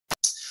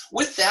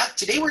With that,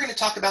 today we're going to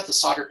talk about the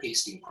solder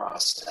pasting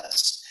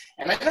process.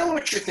 And I know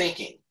what you're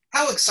thinking.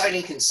 How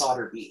exciting can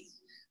solder be?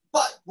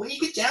 But when you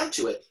get down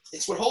to it,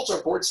 it's what holds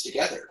our boards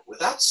together.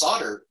 Without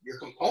solder, your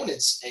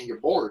components and your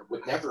board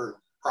would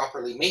never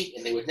properly mate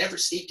and they would never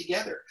stay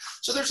together.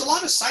 So there's a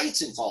lot of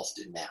science involved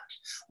in that.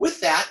 With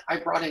that, I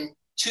brought in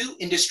two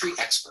industry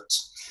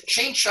experts,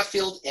 Shane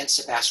Sheffield and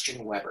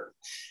Sebastian Weber.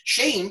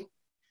 Shane,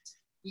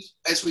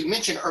 as we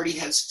mentioned already,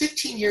 has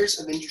 15 years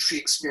of industry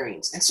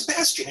experience. And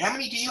Sebastian, how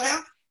many do you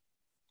have?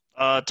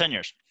 10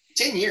 years.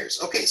 10 years.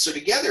 Okay, so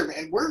together,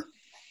 man, we're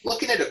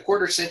looking at a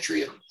quarter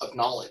century of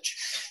knowledge.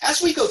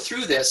 As we go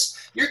through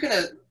this, you're going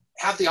to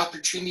have the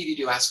opportunity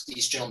to ask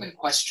these gentlemen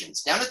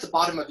questions. Down at the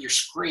bottom of your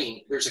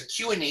screen, there's a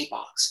Q&A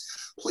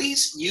box.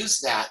 Please use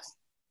that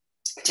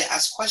to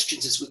ask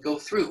questions as we go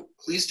through.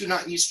 Please do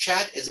not use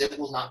chat as it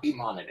will not be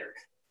monitored.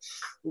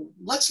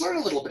 Let's learn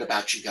a little bit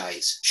about you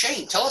guys.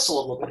 Shane, tell us a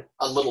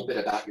little bit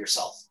about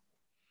yourself.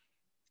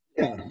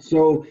 Yeah,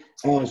 so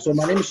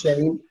my name is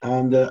Shane.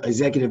 I'm the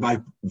Executive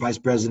Vice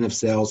President of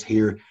Sales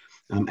here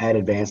at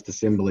Advanced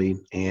Assembly.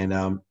 And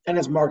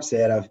as Mark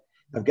said,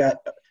 I've got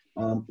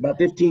about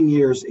 15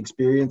 years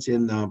experience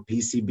in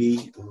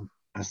PCB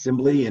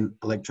assembly and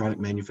electronic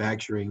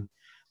manufacturing.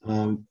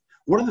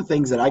 One of the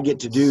things that I get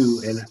to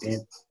do,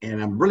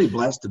 and I'm really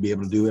blessed to be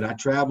able to do it, I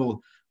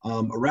travel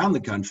around the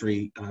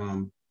country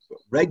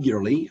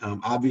regularly.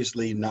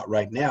 Obviously not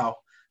right now.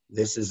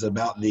 This is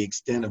about the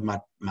extent of my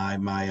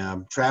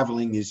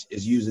traveling is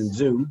using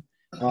Zoom.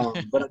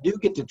 But I do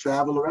get to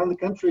travel around the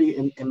country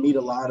and meet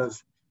a lot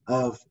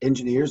of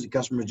engineers and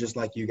customers just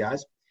like you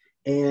guys.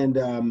 And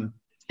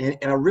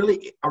I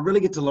really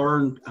get to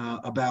learn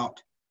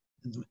about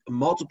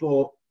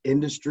multiple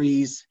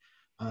industries,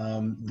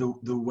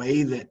 the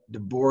way that the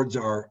boards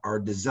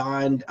are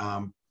designed,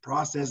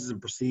 processes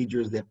and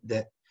procedures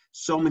that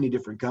so many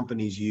different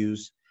companies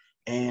use.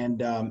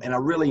 And I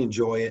really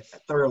enjoy it. I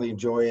thoroughly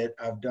enjoy it.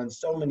 I've done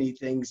so many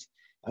things.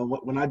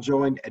 When I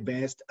joined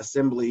Advanced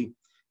Assembly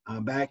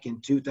back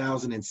in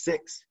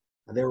 2006,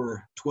 there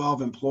were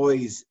 12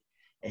 employees,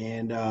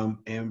 and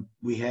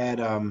we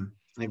had I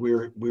think we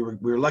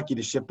were lucky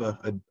to ship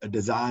a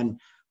design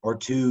or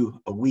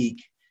two a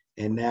week.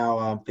 And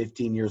now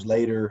 15 years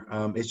later,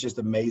 it's just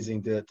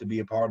amazing to be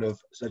a part of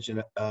such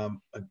a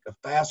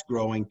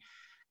fast-growing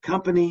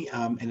company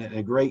and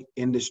a great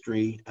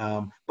industry.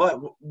 But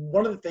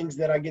one of the things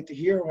that I get to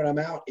hear when I'm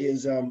out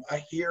is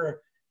I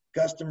hear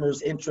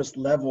customers' interest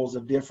levels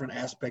of different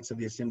aspects of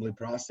the assembly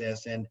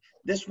process. And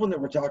this one that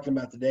we're talking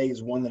about today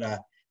is one that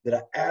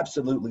I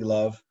absolutely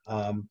love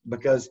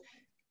because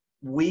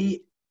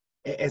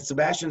as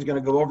Sebastian's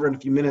going to go over in a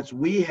few minutes,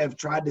 we have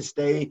tried to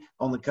stay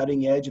on the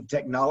cutting edge of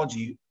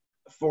technology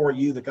for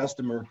you, the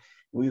customer.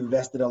 We've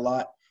invested a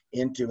lot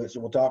into it. So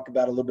we'll talk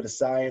about a little bit of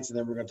science, and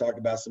then we're going to talk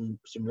about some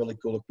really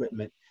cool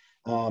equipment.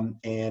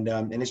 And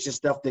it's just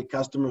stuff that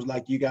customers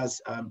like you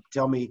guys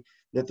tell me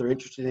that they're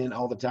interested in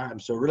all the time.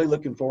 So really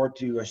looking forward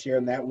to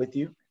sharing that with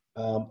you.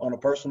 On a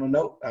personal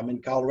note, I'm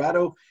in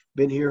Colorado,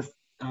 been here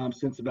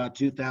since about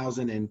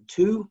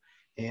 2002,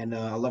 and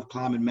I love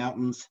climbing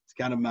mountains. It's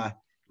kind of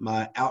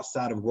my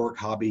outside of work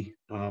hobby.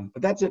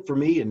 But that's it for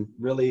me, and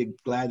really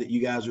glad that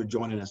you guys are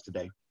joining us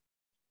today.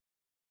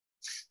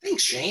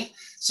 Thanks, Shane.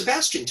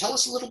 Sebastian, tell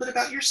us a little bit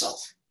about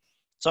yourself.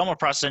 So I'm a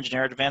process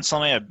engineer at Advanced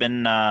Assembly. I've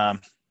been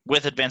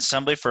with Advanced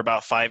Assembly for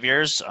about 5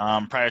 years.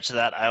 Prior to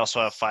that, I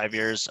also have 5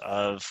 years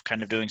of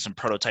kind of doing some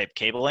prototype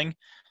cabling.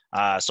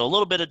 So a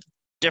little bit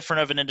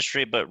different of an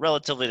industry, but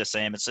relatively the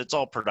same. It's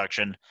all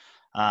production.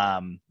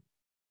 And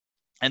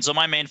so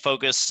my main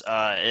focus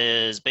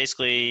is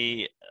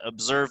basically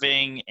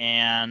observing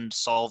and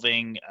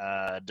solving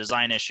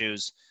design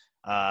issues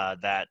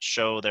that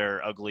show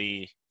their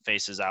ugly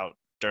faces out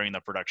during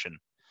the production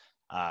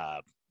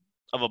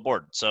of a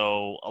board.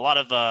 So a lot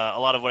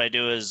of what I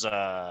do is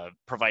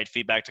provide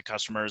feedback to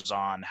customers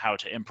on how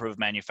to improve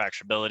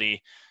manufacturability,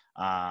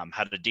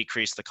 how to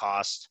decrease the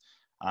cost,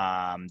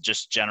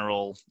 just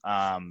general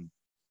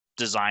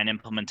design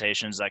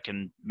implementations that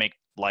can make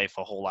life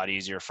a whole lot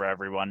easier for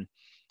everyone.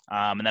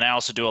 And then I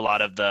also do a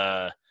lot of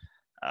the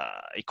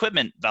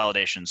equipment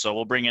validation. So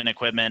we'll bring in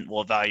equipment,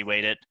 we'll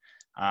evaluate it.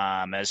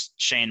 As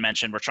Shane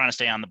mentioned, we're trying to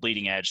stay on the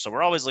bleeding edge. So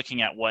we're always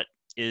looking at what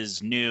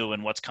is new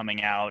and what's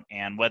coming out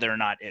and whether or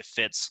not it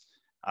fits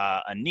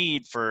a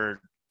need for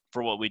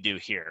what we do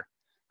here.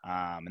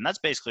 And that's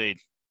basically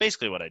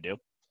what I do.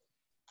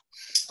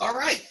 All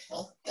right.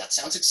 Well, that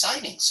sounds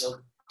exciting. So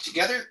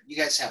together, you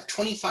guys have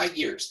 25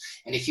 years.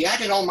 And if you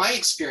add in all my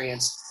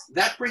experience,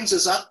 that brings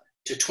us up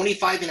to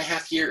 25 and a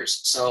half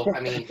years. So,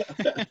 I mean,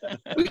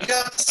 we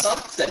got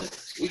something.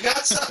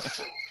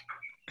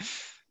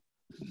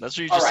 That's what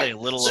you just say, a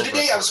little over. So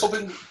today I was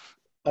hoping...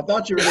 I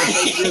thought you were going to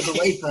take years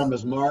away from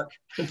us, Mark.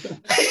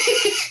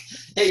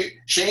 Hey,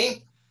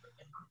 Shane,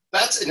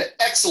 that's an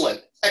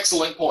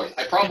excellent point.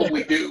 I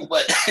probably do,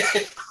 but...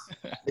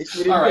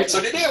 All right,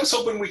 so today I was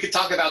hoping we could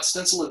talk about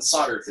stencil and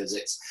solder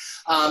physics,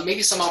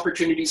 maybe some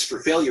opportunities for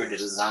failure to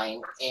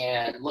design,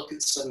 and look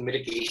at some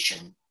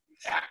mitigation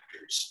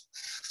factors.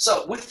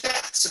 So with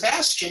that,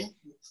 Sebastian,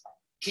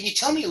 Can you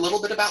tell me a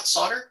little bit about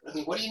solder? I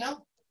mean, what do you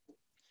know?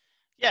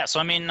 Yeah,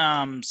 so I mean,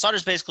 solder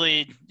is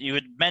basically, you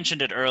had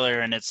mentioned it earlier,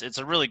 and it's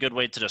a really good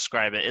way to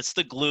describe it. It's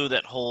the glue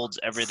that holds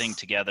everything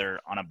together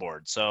on a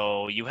board.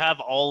 So you have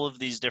all of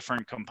these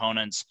different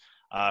components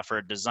for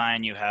a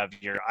design. You have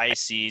your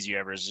ICs, you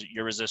have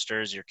your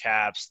resistors, your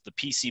caps, the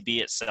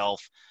PCB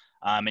itself,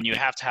 and you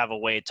have to have a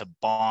way to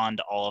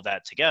bond all of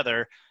that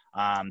together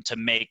to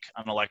make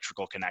an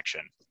electrical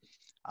connection.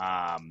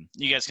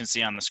 You guys can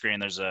see on the screen,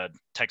 there's a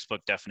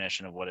textbook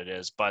definition of what it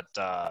is, but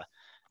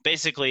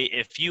basically,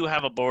 if you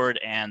have a board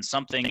and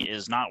something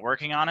is not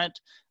working on it,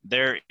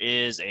 there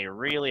is a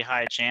really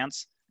high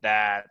chance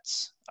that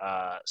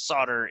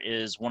solder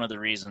is one of the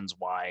reasons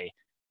why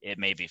it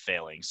may be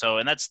failing. So,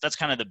 and that's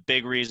kind of the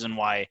big reason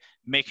why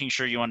making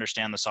sure you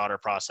understand the solder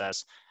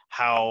process,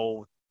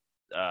 how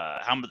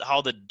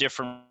the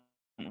different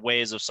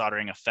ways of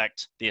soldering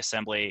affect the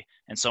assembly,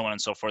 and so on and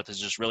so forth, is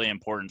just really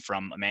important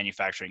from a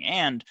manufacturing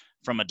and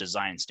from a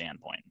design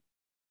standpoint.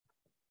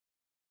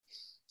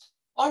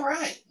 All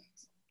right.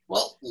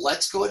 Well,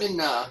 let's go ahead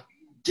and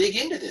dig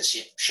into this,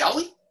 shall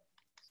we?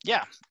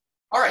 Yeah.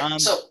 All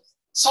right. So,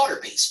 solder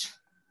paste.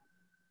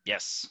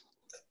 Yes.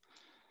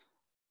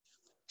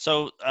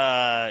 So,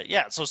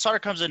 so solder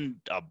comes in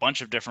a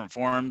bunch of different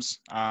forms.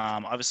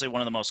 Obviously,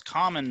 one of the most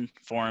common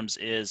forms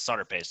is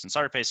solder paste. And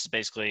solder paste is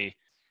basically,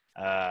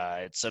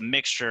 it's a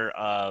mixture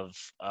of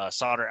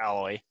solder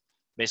alloy,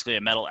 basically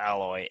a metal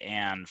alloy,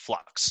 and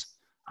flux.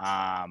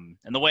 And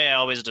the way I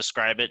always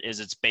describe it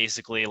is it's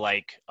basically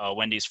like a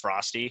Wendy's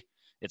Frosty.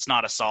 It's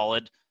not a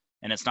solid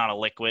and it's not a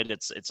liquid.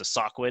 It's a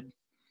sockwid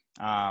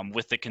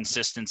with the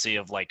consistency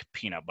of like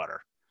peanut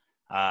butter.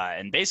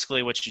 And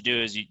basically what you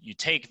do is you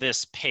take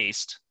this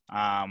paste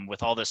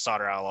with all this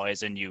solder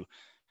alloys and you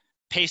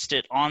paste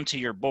it onto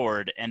your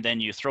board, and then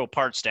you throw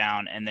parts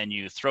down, and then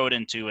you throw it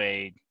into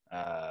a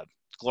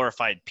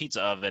glorified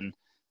pizza oven,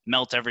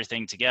 melt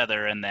everything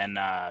together, and then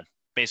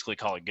basically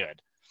call it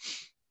good.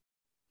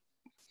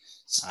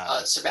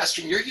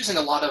 Sebastian, you're using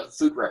a lot of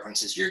food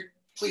references.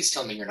 Please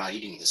tell me you're not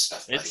eating this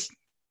stuff, buddy.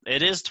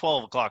 It is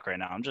 12 o'clock right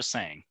now. I'm just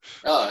saying.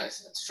 Oh,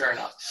 that's fair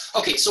enough.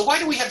 Okay, so why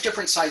do we have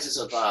different sizes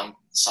of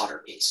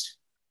solder paste,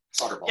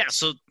 solder balls? Yeah,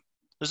 so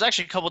there's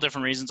actually a couple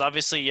different reasons.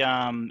 Obviously,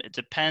 it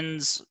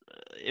depends.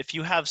 If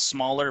you have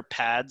smaller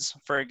pads,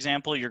 for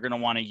example, you're going to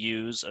want to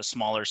use a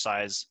smaller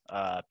size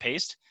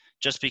paste,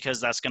 just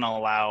because that's going to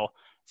allow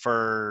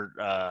for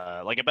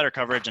like a better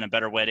coverage and a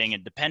better wetting.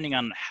 And depending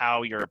on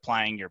how you're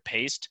applying your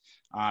paste,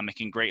 it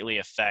can greatly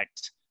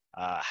affect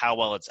how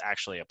well it's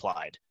actually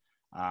applied.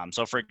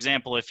 So for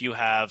example, if you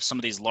have some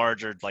of these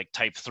larger like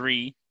type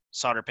 3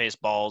 solder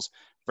paste balls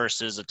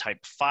versus a type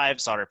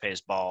 5 solder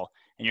paste ball,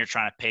 and you're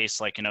trying to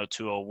paste like an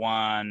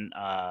 0201,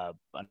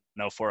 an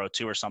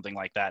 0402 or something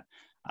like that,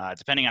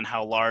 depending on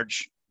how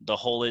large the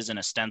hole is in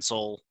a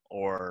stencil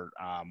or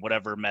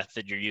whatever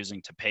method you're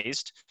using to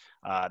paste,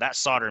 that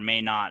solder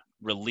may not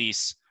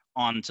release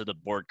onto the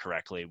board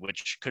correctly,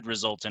 which could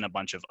result in a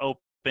bunch of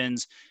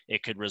opens.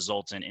 It could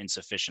result in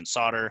insufficient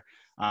solder.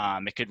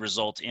 It could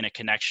result in a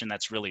connection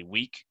that's really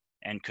weak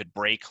and could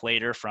break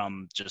later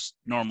from just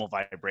normal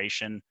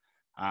vibration.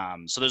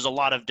 So there's a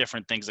lot of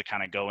different things that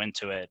kind of go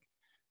into it.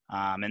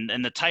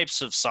 And the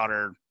types of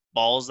solder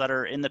balls that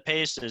are in the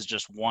paste is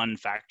just one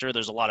factor.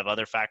 There's a lot of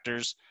other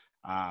factors,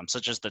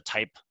 such as the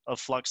type of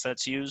flux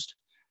that's used.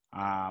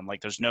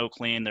 Like there's no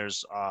clean,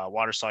 there's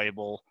water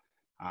soluble,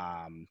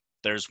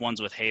 there's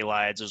ones with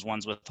halides, there's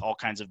ones with all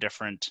kinds of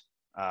different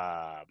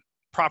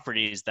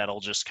properties that'll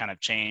just kind of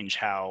change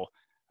how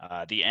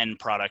the end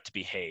product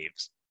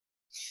behaves.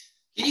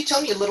 Can you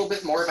tell me a little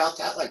bit more about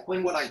that? Like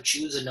when would I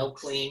choose a no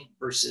clean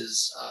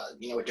versus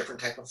a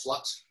different type of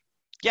flux?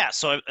 Yeah,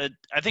 so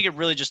I think it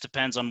really just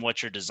depends on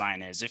what your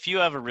design is. If you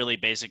have a really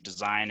basic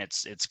design,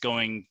 it's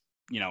going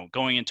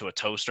into a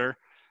toaster,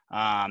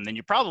 then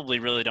you probably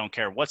really don't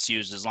care what's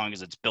used as long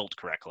as it's built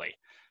correctly.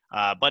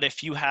 But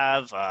if you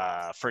have,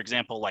 for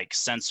example, like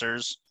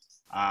sensors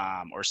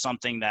or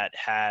something that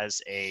has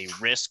a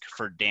risk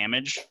for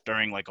damage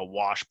during like a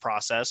wash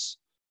process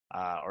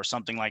or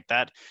something like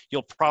that,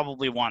 you'll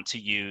probably want to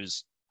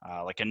use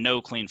like a no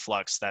clean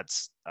flux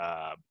that's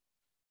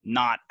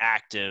not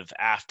active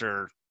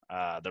after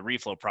the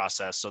reflow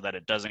process, so that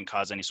it doesn't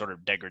cause any sort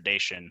of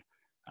degradation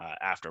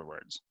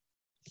afterwards.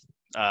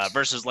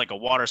 Versus like a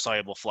water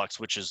soluble flux,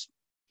 which is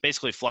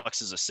basically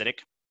flux is acidic,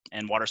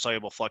 and water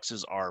soluble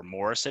fluxes are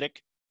more acidic,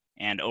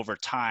 and over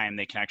time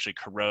they can actually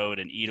corrode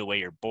and eat away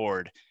your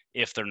board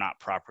if they're not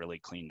properly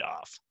cleaned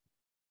off.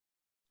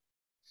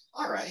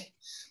 All right.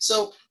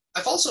 So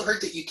I've also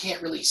heard that you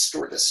can't really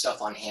store this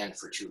stuff on hand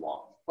for too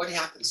long. What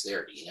happens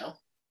there, do you know?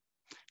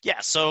 Yeah,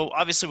 so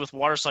obviously with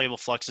water-soluble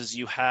fluxes,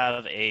 you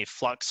have a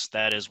flux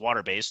that is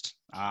water-based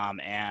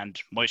and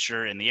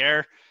moisture in the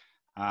air.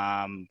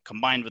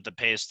 Combined with the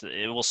paste,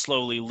 it will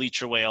slowly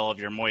leach away all of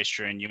your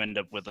moisture, and you end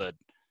up with a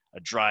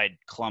dried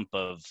clump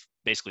of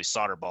basically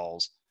solder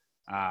balls.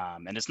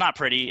 And it's not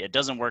pretty, it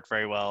doesn't work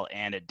very well,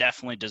 and it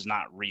definitely does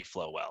not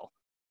reflow well.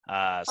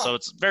 So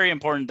it's very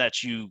important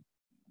that you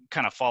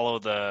kind of follow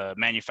the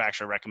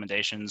manufacturer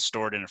recommendations,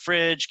 store it in a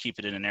fridge, keep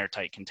it in an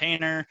airtight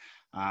container,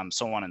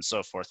 so on and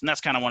so forth. And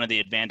that's kind of one of the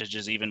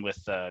advantages, even with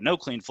no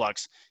clean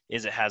flux,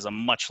 is it has a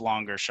much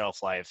longer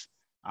shelf life.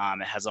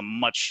 It has a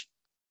much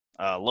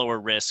lower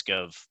risk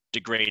of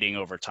degrading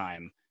over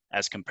time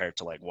as compared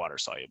to like water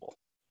soluble.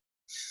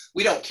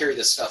 We don't carry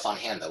this stuff on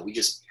hand though. We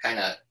just kind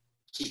of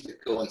keep it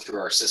going through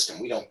our system.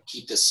 We don't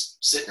keep this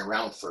sitting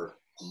around for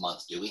a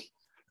month, do we?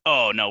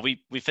 Oh no, we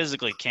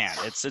physically can't.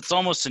 It's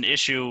almost an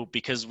issue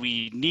because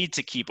we need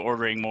to keep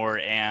ordering more,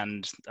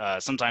 and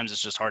sometimes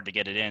it's just hard to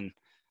get it in,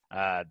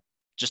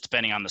 just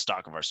depending on the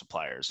stock of our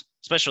suppliers,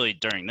 especially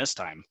during this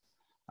time.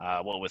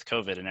 With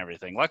COVID and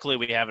everything. Luckily,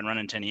 we haven't run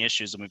into any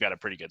issues, and we've got a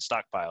pretty good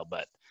stockpile.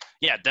 But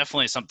yeah,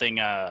 definitely something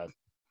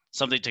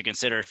to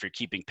consider if you're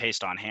keeping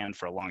paste on hand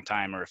for a long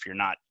time, or if you're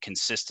not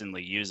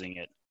consistently using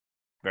it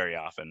very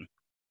often.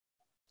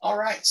 All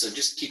right, so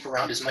just keep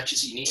around as much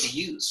as you need to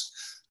use.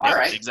 Yep, All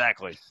right.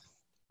 Exactly.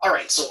 All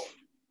right, so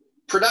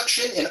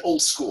production and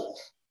old school.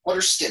 What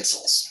are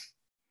stencils?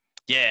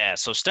 Yeah,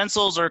 so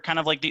stencils are kind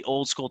of like the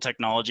old school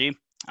technology.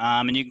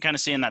 And you can kind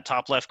of see in that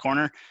top left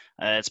corner,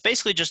 it's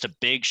basically just a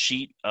big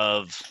sheet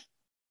of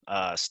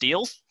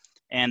steel,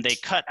 and they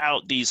cut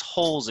out these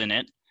holes in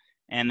it,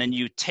 and then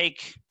you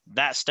take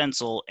that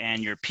stencil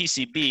and your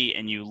PCB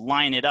and you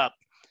line it up,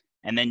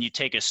 and then you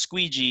take a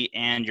squeegee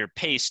and your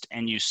paste,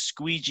 and you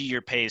squeegee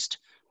your paste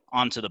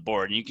onto the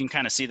board. And you can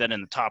kind of see that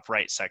in the top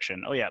right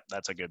section. Oh yeah,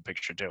 that's a good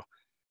picture too.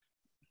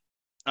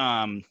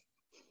 And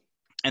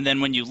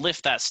then when you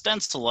lift that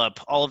stencil up,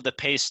 all of the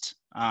paste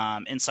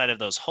inside of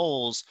those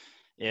holes,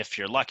 if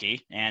you're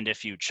lucky, and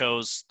if you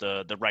chose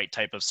the right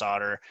type of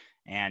solder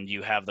and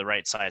you have the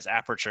right size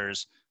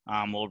apertures,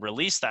 will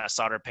release that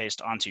solder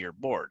paste onto your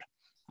board.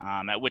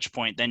 At which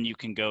point then you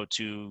can go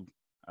to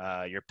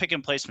your pick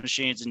and place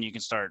machines, and you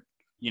can start,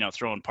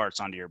 throwing parts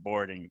onto your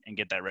board and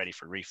get that ready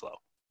for reflow.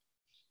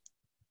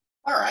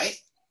 All right.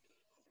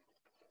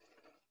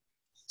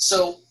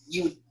 So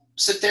you would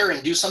sit there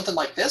and do something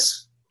like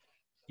this?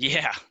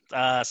 Yeah.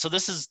 So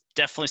this is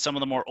definitely some of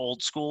the more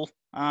old school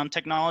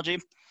technology.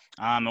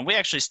 And we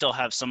actually still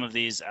have some of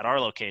these at our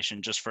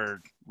location just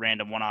for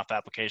random one-off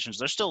applications.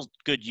 There's still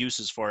good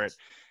uses for it.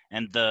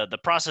 And the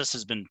process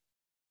has been,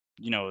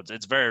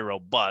 it's very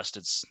robust.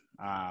 It's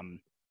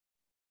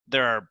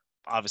there are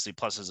obviously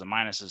pluses and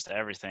minuses to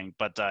everything,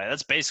 but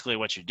that's basically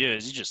what you do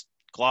is you just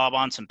glob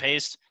on some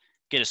paste,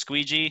 get a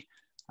squeegee,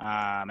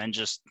 and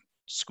just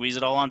squeeze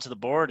it all onto the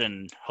board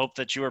and hope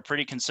that you are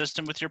pretty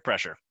consistent with your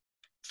pressure.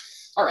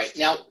 All right.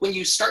 Now, when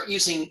you start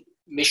using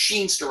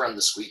machines to run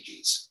the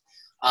squeegees,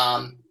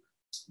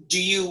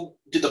 do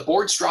the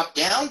boards drop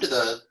down?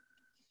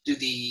 Do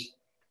the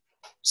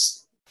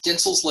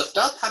stencils lift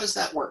up? How does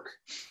that work?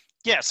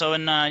 Yeah, so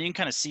you can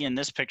kind of see in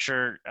this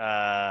picture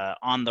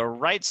on the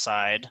right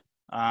side,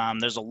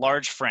 there's a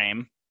large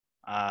frame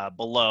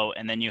below,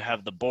 and then you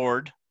have the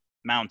board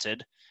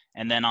mounted.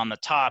 And then on the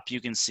top,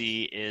 you can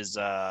see is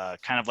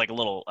kind of like a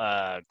little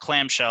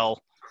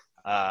clamshell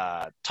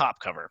top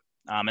cover.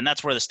 And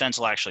that's where the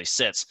stencil actually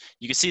sits.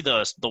 You can see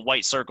the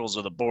white circles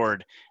of the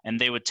board, and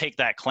they would take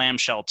that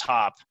clamshell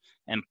top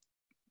and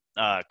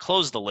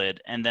close the lid,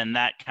 and then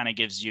that kind of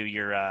gives you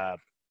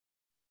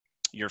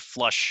your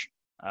flush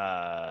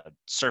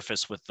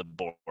surface with the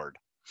board.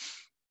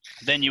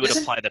 Then you would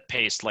apply the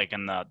paste like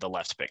in the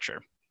left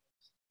picture.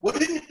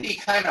 Wouldn't it be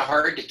kind of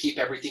hard to keep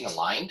everything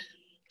aligned?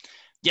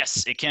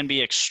 Yes, it can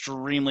be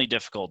extremely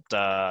difficult.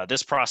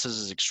 This process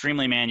is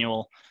extremely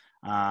manual.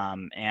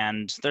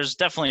 And there's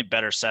definitely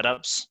better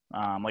setups.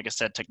 Like I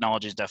said,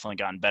 technology has definitely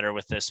gotten better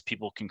with this.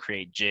 People can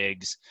create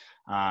jigs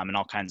and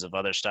all kinds of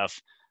other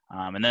stuff.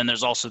 And then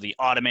there's also the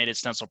automated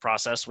stencil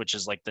process, which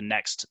is like the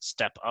next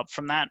step up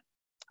from that,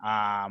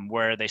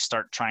 where they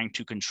start trying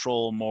to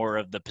control more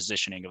of the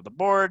positioning of the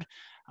board,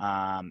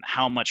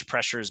 how much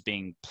pressure is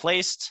being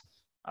placed,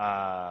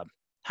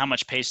 how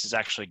much paste is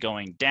actually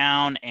going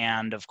down,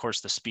 and of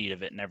course the speed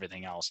of it and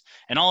everything else.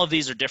 And all of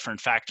these are different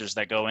factors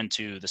that go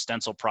into the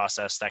stencil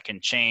process that can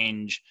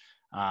change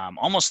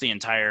almost the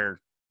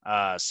entire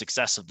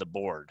success of the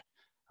board.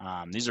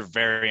 These are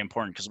very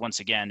important because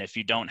once again, if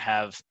you don't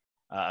have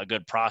a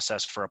good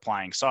process for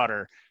applying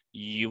solder,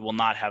 you will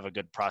not have a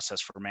good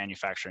process for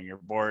manufacturing your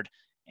board,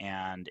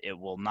 and it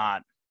will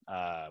not,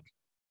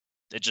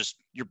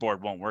 your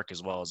board won't work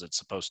as well as it's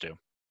supposed to.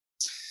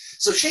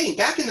 So Shane,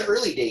 back in the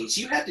early days,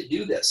 you had to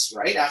do this,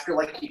 right? After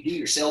like you do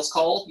your sales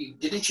call,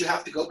 didn't you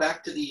have to go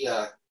back to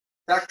the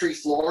factory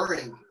floor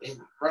and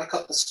run a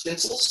couple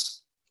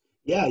stencils?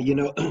 Yeah,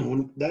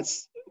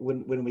 that's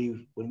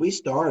when we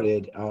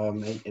started,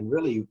 and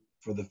really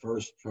for the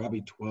first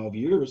probably 12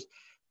 years,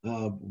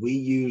 we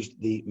used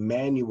the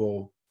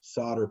manual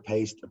solder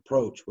paste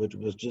approach, which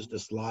was just a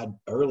slide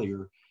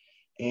earlier.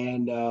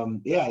 And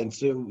and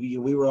so we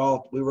were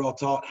all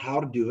taught how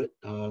to do it,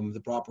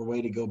 the proper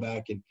way to go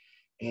back and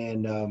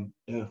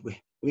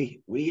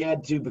we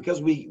had to,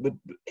 because we would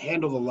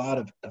handle a lot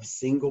of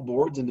single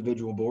boards,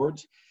 individual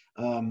boards.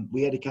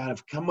 We had to kind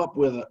of come up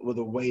with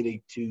a way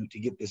to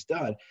get this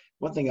done.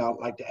 One thing I'd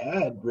like to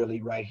add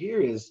really right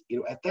here is,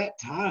 at that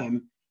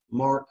time,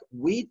 Mark,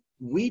 we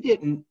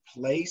didn't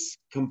place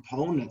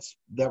components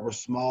that were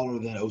smaller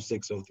than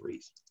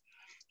 0603s.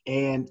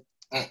 And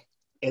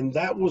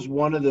that was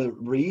one of the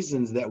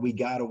reasons that we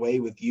got away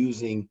with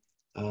using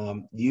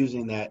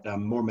that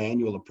more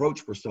manual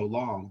approach for so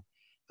long.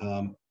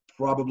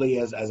 Probably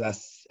as I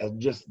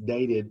just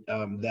dated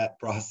that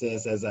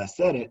process as I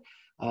said it,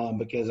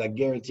 because I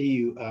guarantee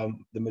you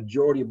the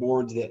majority of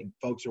boards that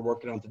folks are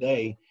working on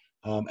today,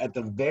 at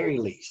the very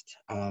least,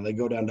 they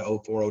go down to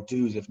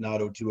 0402s, if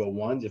not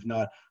 0201s, if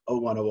not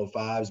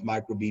 01005s,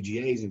 micro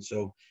BGAs. And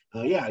so,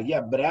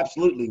 but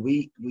absolutely,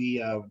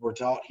 we were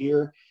taught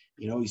here,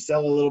 you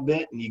sell a little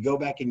bit and you go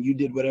back and you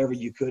did whatever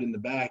you could in the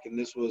back. And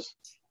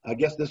I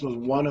guess this was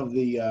one of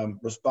the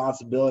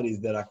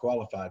responsibilities that I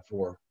qualified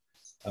for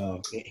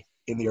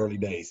in the early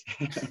days.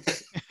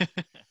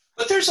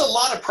 But there's a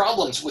lot of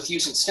problems with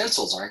using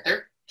stencils, aren't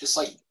there? Just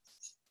like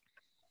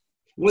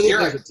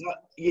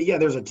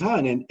there's a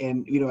ton.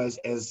 And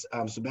as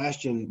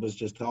Sebastian was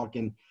just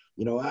talking,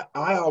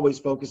 I always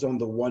focus on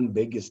the one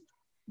biggest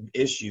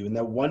issue, and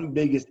that one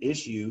biggest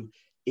issue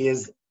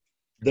is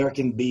there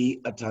can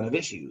be a ton of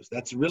issues.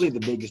 That's really the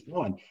biggest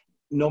one.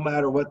 No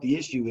matter what the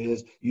issue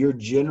is, you're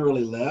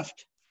generally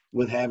left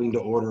with having to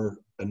order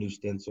a new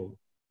stencil.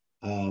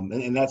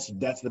 And that's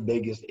the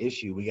biggest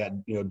issue. We got,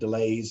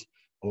 delays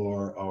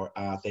or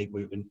I think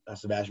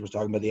Sebastian was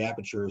talking about the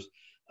apertures.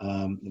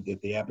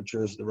 If the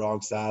aperture is the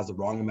wrong size, the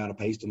wrong amount of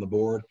paste on the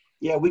board,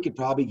 we could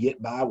probably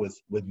get by with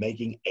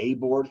making a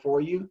board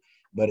for you,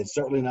 but it's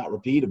certainly not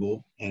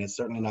repeatable, and it's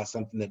certainly not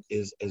something that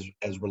is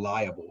as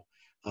reliable.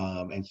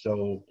 And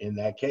so in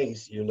that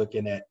case, you're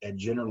looking at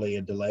generally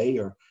a delay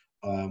or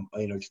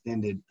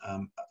extended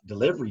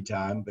delivery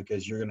time,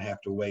 because you're going to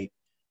have to wait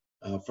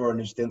for a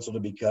new stencil to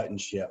be cut and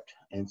shipped.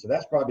 And so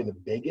that's probably the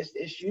biggest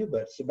issue.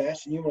 But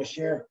Sebastian, you want to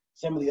share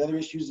some of the other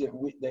issues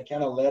that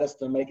kind of led us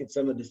to making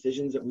some of the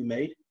decisions that we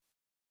made?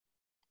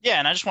 Yeah,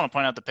 and I just want to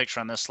point out the picture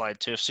on this slide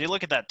too. So you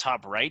look at that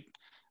top right,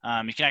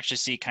 you can actually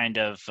see kind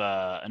of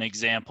an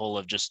example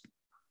of just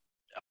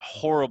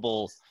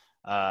horrible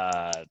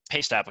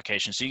paste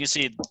application. So you can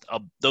see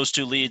those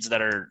two leads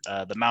that are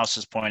the mouse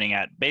is pointing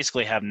at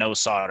basically have no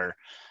solder.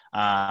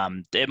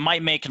 It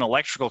might make an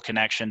electrical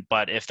connection,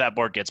 but if that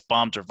board gets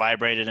bumped or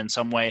vibrated in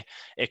some way,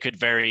 it could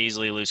very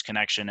easily lose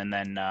connection and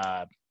then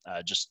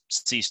just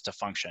cease to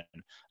function.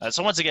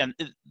 So once again,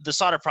 the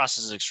solder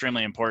process is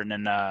extremely important,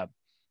 and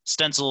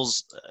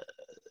stencils,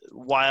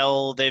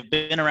 while they've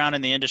been around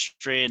in the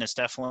industry and it's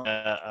definitely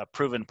a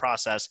proven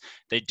process,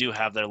 they do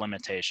have their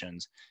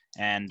limitations.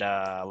 And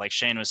like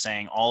Shane was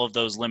saying, all of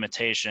those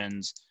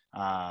limitations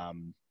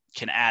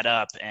can add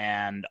up,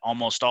 and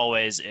almost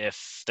always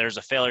if there's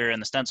a failure in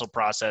the stencil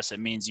process, it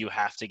means you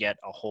have to get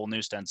a whole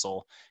new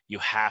stencil, you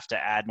have to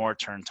add more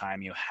turn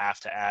time, you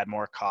have to add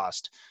more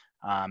cost,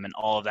 and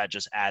all of that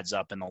just adds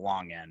up in the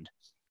long end,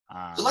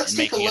 so let's and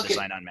take making a a look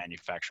design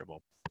unmanufacturable.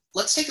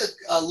 Let's take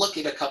a look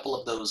at a couple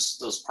of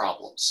those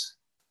problems.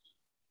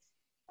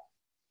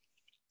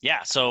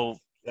 Yeah, so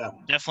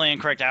definitely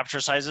incorrect aperture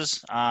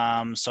sizes.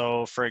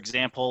 So for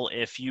example,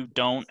 if you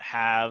don't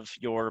have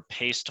your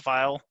paste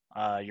file,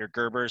 your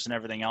Gerbers and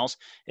everything else,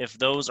 if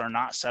those are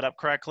not set up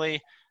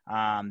correctly,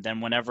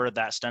 then whenever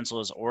that stencil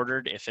is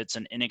ordered, if it's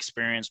an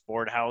inexperienced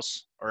board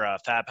house or a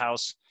fab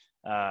house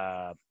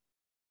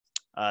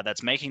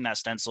that's making that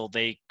stencil,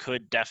 they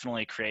could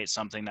definitely create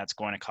something that's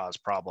going to cause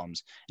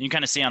problems. And you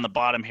kind of see on the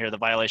bottom here, the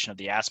violation of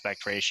the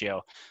aspect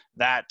ratio.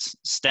 That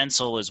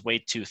stencil is way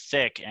too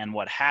thick, and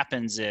what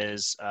happens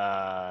is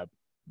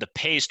the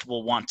paste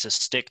will want to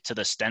stick to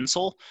the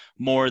stencil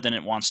more than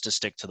it wants to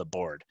stick to the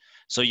board.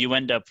 So you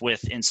end up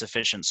with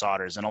insufficient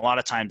solders, and a lot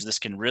of times this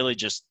can really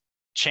just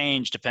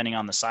change depending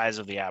on the size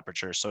of the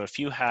aperture. So if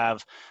you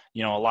have,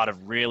 a lot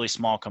of really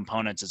small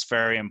components, it's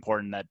very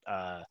important that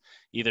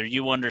either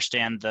you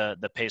understand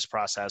the paste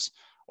process,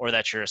 or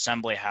that your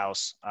assembly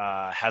house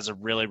has a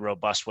really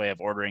robust way of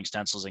ordering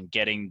stencils and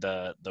getting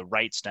the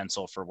right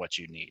stencil for what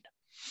you need.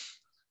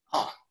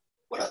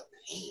 What a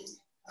pain,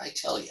 I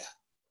tell you.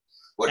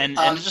 And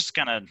just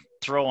kind of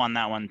throw on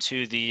that one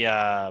too,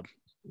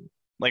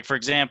 like for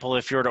example,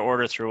 if you were to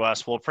order through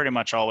us, we'll pretty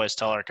much always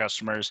tell our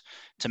customers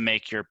to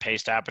make your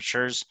paste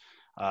apertures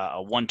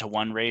a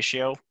 1-to-1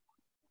 ratio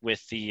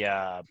with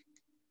your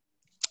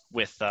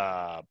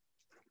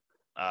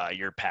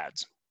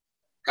pads.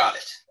 Got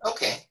it.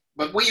 Okay.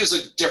 But we use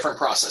a different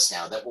process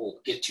now that we'll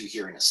get to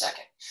here in a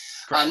second.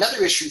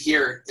 Another issue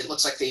here, it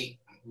looks like they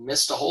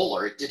missed a hole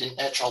or it didn't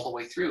etch all the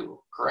way through,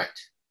 correct?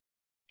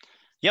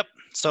 Yep.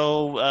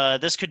 So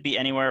this could be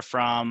anywhere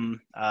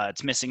from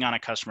it's missing on a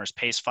customer's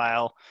paste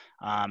file.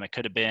 It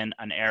could have been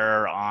an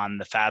error on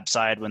the fab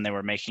side when they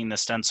were making the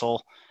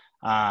stencil.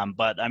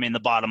 But I mean, the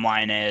bottom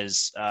line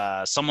is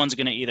someone's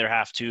going to either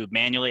have to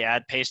manually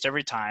add paste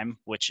every time,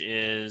 which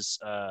is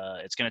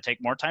it's going to take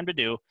more time to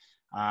do.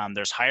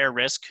 There's higher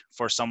risk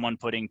for someone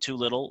putting too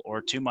little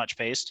or too much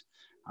paste.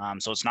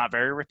 So it's not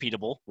very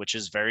repeatable, which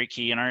is very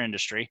key in our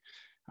industry.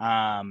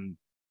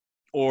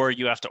 Or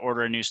you have to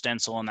order a new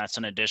stencil, and that's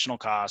an additional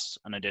cost,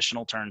 an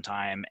additional turn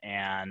time,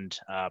 and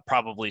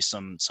probably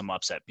some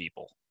upset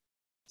people.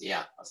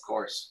 Yeah, of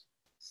course.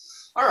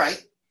 All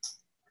right.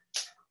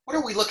 What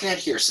are we looking at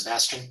here,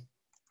 Sebastian?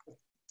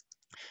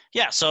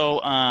 Yeah, so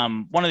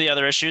one of the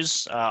other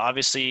issues,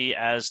 obviously,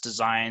 as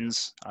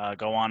designs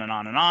go on and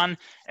on and on,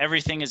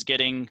 everything is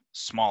getting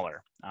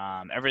smaller.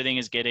 Everything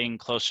is getting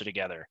closer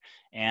together.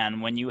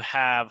 And when you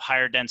have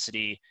higher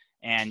density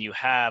and you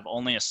have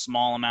only a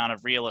small amount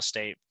of real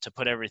estate to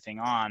put everything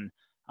on,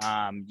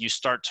 you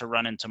start to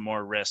run into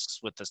more risks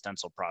with the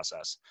stencil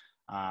process.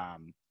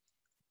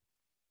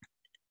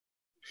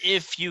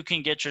 If you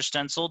can get your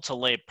stencil to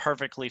lay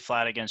perfectly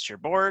flat against your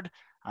board,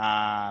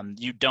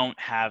 you don't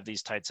have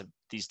these types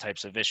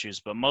of issues.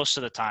 But most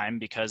of the time,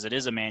 because it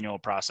is a manual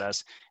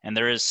process and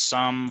there is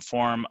some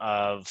form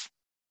of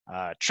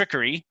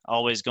trickery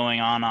always going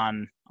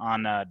on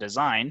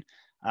design,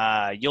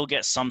 you'll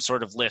get some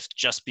sort of lift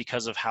just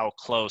because of how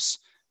close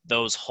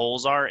those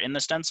holes are in the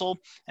stencil,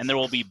 and there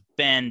will be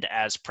bend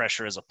as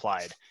pressure is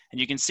applied.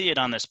 And you can see it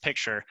on this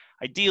picture.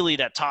 Ideally,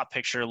 that top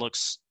picture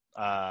looks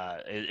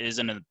is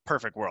in a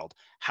perfect world.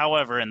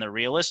 However, in the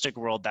realistic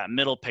world, that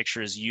middle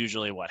picture is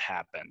usually what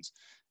happens.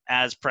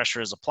 As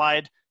pressure is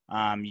applied,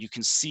 you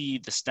can see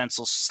the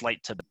stencil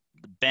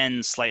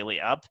bend slightly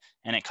up,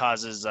 and it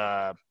causes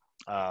a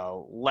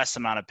less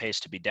amount of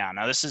paste to be down.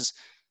 Now, this is,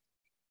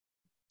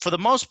 for the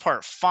most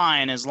part,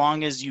 fine as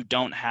long as you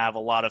don't have a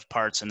lot of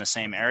parts in the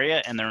same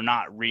area and they're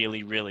not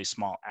really, really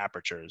small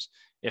apertures.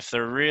 If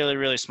they're really,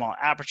 really small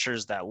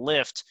apertures, that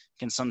lift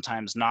can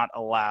sometimes not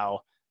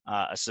allow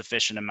a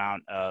sufficient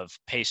amount of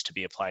paste to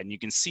be applied. And you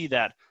can see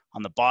that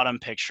on the bottom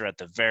picture at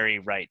the very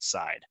right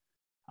side.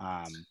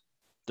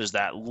 There's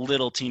that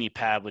little teeny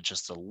pad with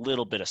just a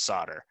little bit of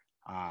solder.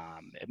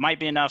 It might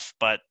be enough,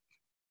 but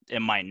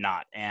it might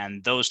not.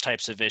 And those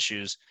types of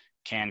issues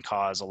can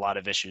cause a lot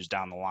of issues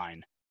down the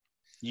line.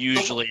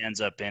 Usually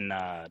ends up in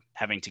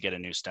having to get a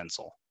new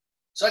stencil.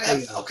 So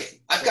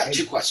I've got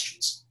two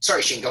questions.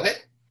 Sorry, Shane, go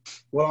ahead.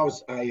 Well,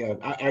 I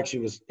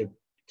actually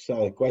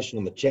saw a question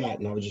in the chat,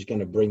 and I was just going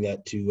to bring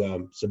that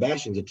to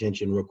Sebastian's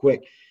attention real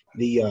quick.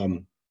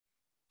 The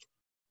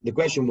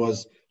question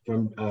was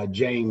from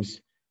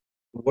James: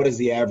 what is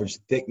the average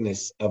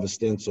thickness of a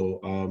stencil?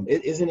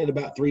 Isn't it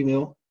about 3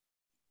 mil?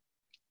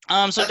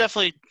 So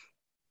definitely,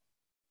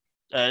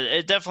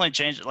 it definitely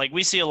changed. Like,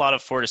 we see a lot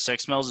of 4 to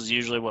 6 mils is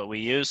usually what we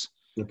use.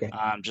 Okay.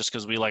 Just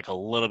because we like a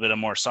little bit of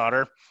more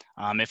solder.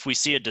 If we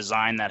see a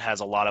design that has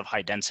a lot of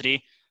high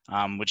density,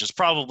 which is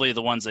probably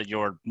the ones that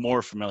you're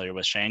more familiar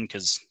with, Shane,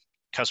 because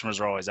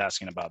customers are always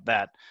asking about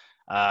that,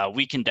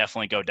 we can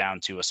definitely go down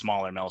to a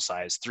smaller mill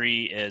size.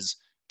 3 is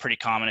pretty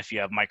common if you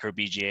have micro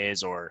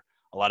BGAs or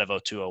a lot of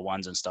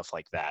 0201s and stuff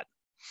like that.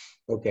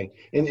 Okay,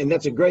 and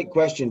that's a great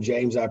question,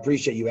 James. I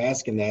appreciate you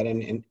asking that.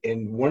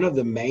 And one of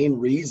the main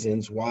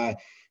reasons why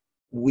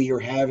we are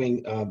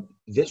having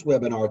this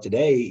webinar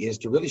today is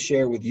to really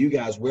share with you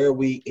guys where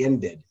we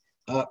ended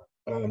up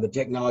the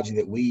technology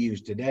that we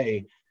use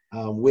today,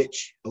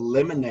 which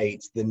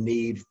eliminates the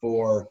need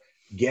for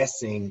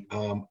guessing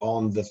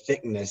on the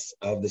thickness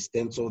of the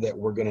stencil that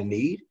we're going to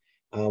need.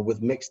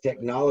 With mixed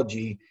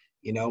technology,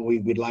 you know,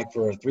 we'd like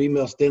for a 3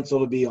 mil stencil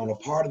to be on a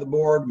part of the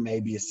board,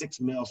 maybe a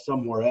 6 mil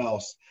somewhere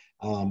else.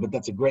 But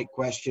that's a great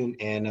question,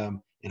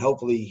 and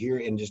hopefully here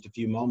in just a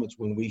few moments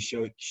when we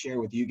share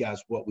with you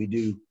guys what we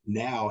do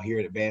now here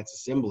at Advanced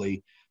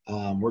Assembly,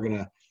 we're going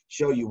to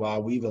show you why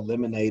we've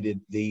eliminated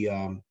the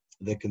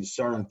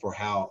concern for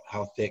how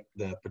thick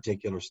the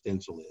particular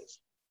stencil is.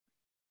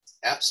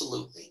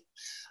 Absolutely.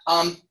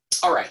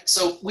 All right,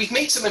 so we've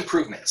made some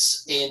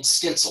improvements in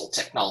stencil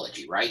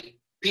technology, right?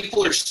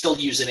 People are still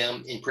using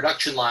them in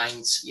production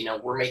lines. You know,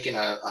 we're making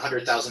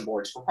 100,000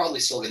 boards. We're probably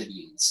still going to be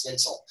using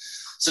stencil.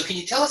 So can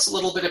you tell us a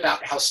little bit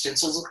about how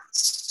stencils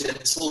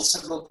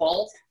have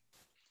evolved?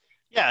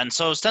 Yeah, and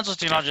so stencil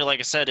technology, like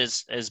I said,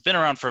 has been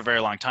around for a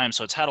very long time.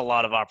 So it's had a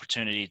lot of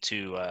opportunity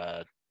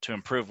to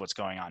improve what's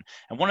going on.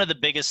 And one of the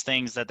biggest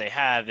things that they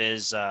have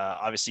is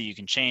obviously you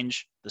can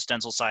change the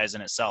stencil size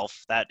in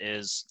itself. That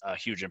is a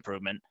huge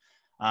improvement.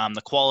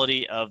 The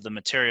quality of the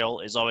material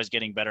is always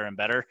getting better and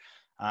better.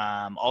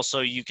 Also,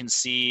 you can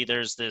see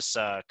there's this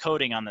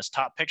coating on this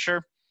top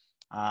picture.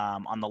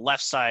 On the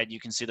left side,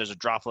 you can see there's a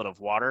droplet of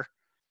water,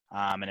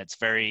 and it's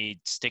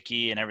very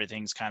sticky and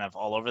everything's kind of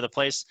all over the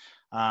place.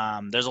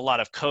 There's a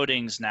lot of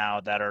coatings now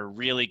that are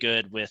really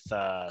good with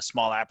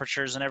small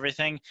apertures and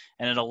everything,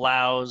 and it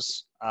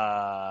allows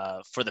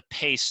for the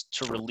paste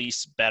to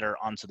release better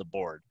onto the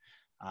board.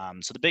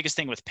 So the biggest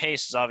thing with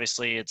paste is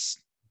obviously it's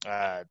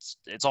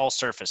all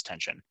surface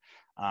tension.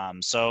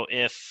 So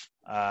if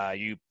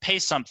you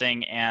paste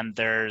something and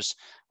there's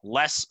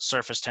less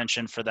surface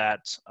tension for that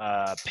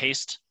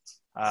paste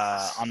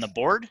on the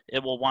board,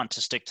 it will want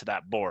to stick to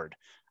that board.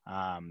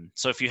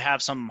 So if you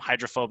have some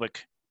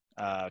hydrophobic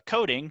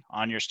coating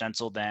on your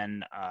stencil,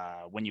 then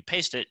when you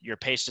paste it, your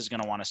paste is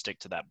going to want to stick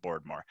to that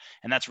board more.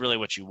 And that's really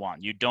what you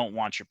want. You don't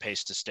want your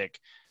paste to stick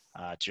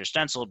to your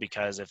stencil,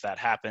 because if that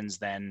happens,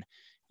 then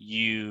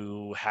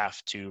you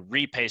have to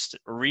repaste,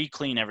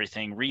 re-clean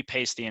everything,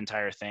 repaste the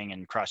entire thing,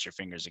 and cross your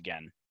fingers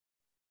again.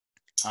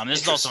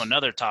 This is also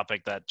another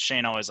topic that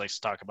Shane always likes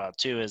to talk about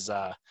too, is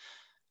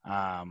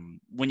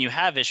When you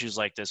have issues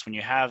like this, when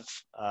you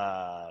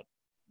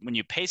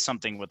paste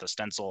something with a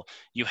stencil,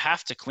 you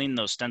have to clean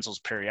those stencils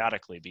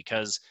periodically,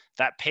 because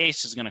that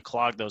paste is going to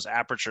clog those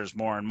apertures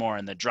more and more.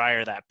 And the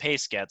drier that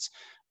paste gets,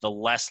 the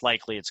less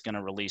likely it's going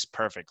to release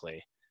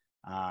perfectly.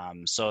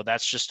 So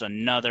that's just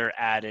another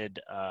added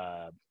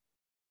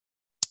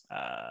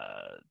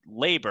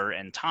labor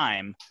and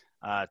time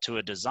to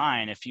a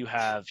design. If you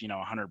have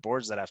 100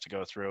 boards that have to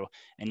go through,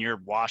 and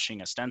you're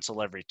washing a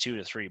stencil every 2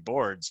 to 3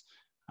 boards,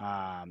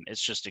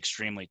 it's just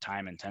extremely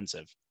time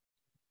intensive.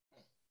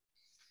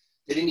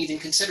 They didn't even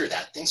consider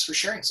that. Thanks for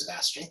sharing,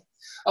 Sebastian.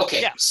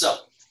 Okay, Yeah. So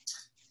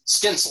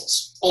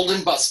stencils, old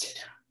and busted,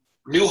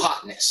 new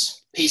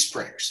hotness, paste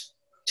printers.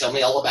 Tell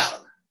me all about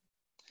them.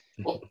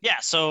 Well, yeah,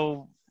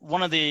 so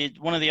one of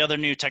the other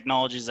new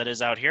technologies that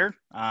is out here,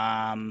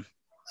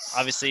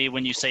 obviously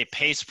when you say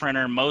paste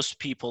printer, most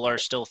people are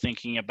still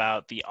thinking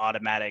about the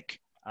automatic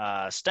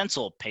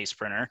stencil paste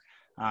printer,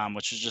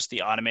 which is just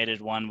the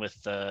automated one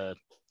with the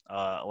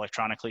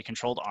electronically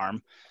controlled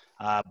arm.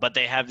 But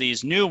they have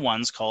these new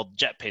ones called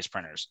jet paste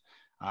printers.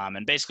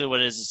 And basically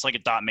what it is, it's like a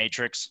dot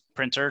matrix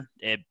printer.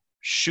 It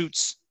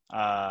shoots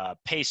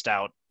paste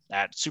out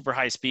at super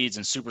high speeds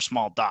and super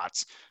small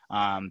dots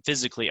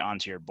physically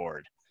onto your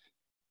board.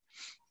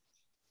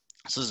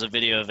 So this is a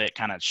video of it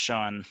kind of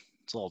showing.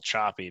 It's a little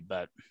choppy,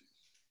 but.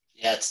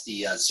 Yeah, it's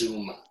the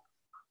Zoom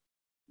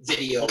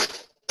video.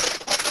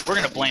 We're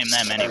going to blame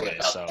them anyway,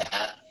 so.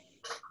 That.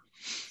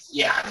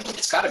 Yeah, I mean,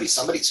 it's got to be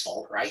somebody's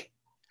fault, right?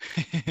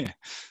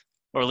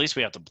 Or at least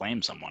we have to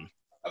blame someone.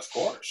 Of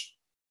course.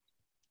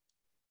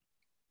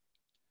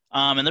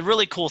 And the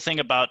really cool thing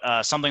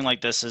about something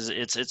like this is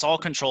it's all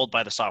controlled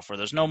by the software.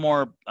 There's no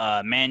more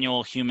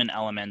manual human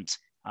element.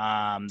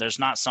 There's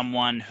not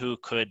someone who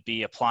could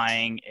be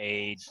applying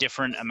a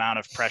different amount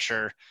of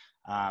pressure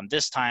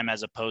this time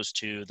as opposed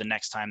to the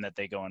next time that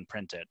they go and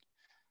print it.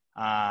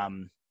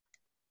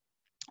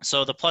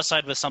 So the plus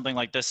side with something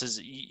like this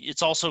is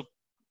it's also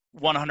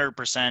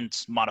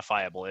 100%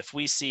 modifiable. If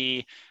we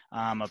see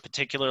a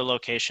particular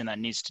location that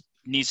needs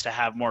to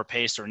have more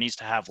paste or needs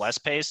to have less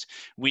paste,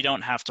 we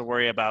don't have to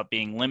worry about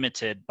being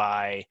limited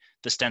by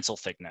the stencil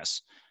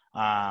thickness.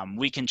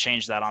 We can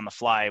change that on the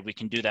fly. We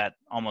can do that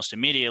almost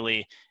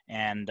immediately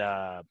and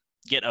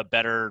get a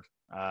better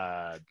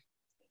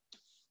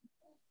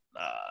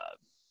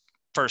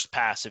first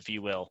pass, if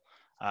you will,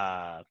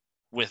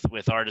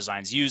 with our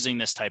designs using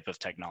this type of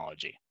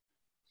technology.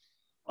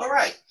 All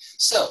right.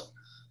 So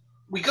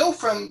we go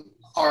from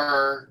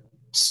our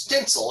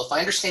stencil, if I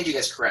understand you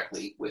guys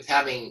correctly, with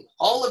having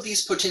all of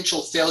these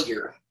potential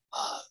failure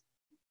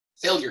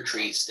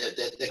trees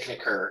that can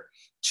occur,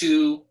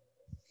 to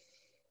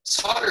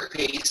solder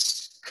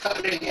paste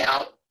cutting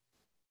out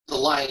the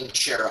lion's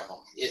share of them.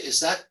 Is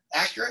that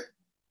accurate?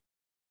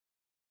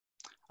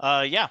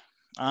 Yeah.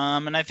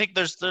 And I think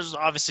there's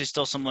obviously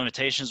still some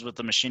limitations with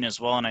the machine as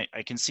well. And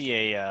I can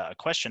see a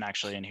question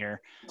actually in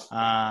here.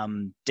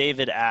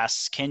 David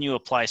asks, can you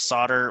apply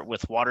solder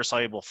with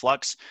water-soluble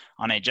flux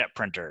on a jet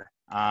printer?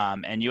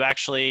 And you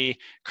actually,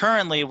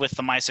 currently with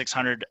the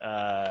My600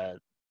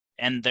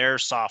 and their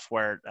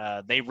software,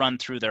 they run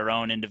through their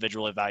own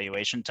individual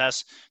evaluation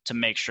tests to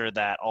make sure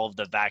that all of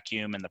the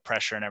vacuum and the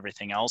pressure and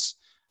everything else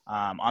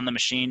on the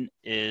machine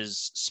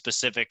is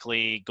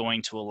specifically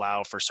going to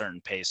allow for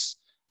certain paste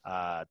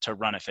to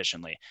run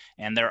efficiently.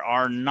 And there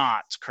are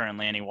not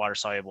currently any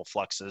water-soluble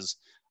fluxes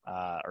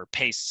or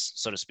pastes,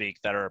 so to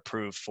speak, that are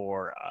approved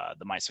for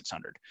the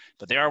My600.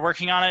 But they are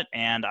working on it,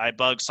 and I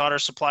bug solder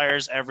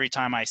suppliers every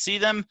time I see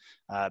them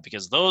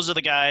because those are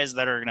the guys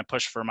that are going to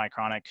push for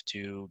Micronic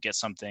to get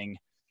something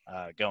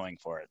going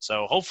for it.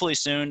 So hopefully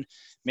soon,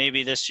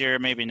 maybe this year,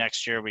 maybe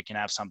next year, we can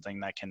have something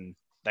that can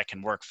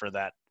work for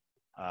that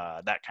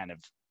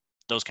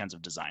those kinds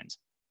of designs.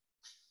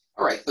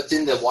 All right, but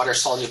then the water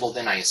soluble,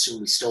 then I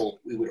assume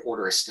we would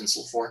order a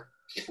stencil for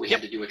if we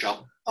had to do a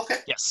job. Okay.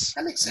 Yes.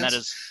 That makes sense.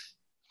 And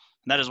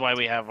that is why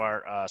we have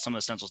our some of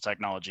the stencil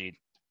technology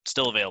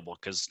still available,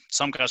 because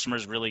some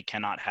customers really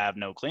cannot have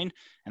no clean,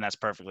 and that's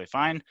perfectly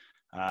fine.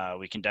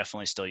 We can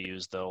definitely still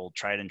use the old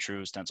tried and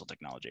true stencil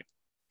technology.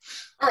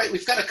 All right,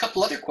 we've got a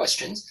couple other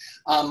questions.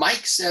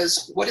 Mike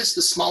says, what is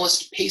the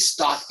smallest paste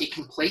dot it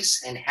can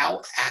place, and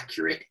how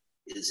accurate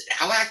is it?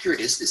 How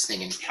accurate is this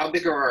thing, and how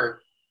big are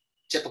our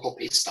typical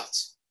paste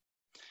dots?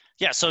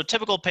 Yeah, so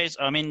typical paste,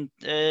 I mean,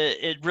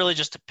 it really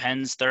just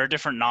depends. There are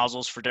different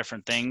nozzles for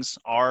different things.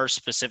 Our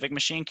specific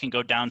machine can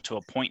go down to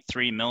a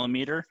 0.3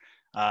 millimeter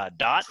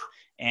dot,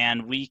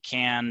 and we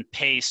can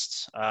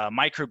paste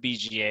micro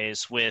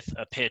BGAs with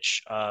a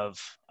pitch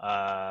of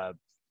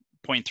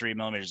 0.3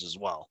 millimeters as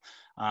well.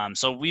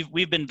 So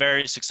we've been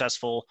very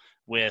successful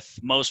with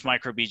most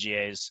micro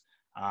BGAs.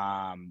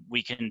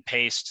 We can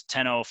paste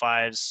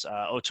 1005s,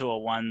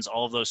 0201s,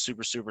 all of those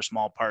super, super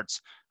small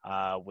parts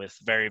with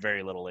very,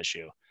 very little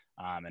issue.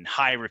 And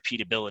high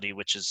repeatability,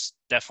 which is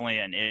definitely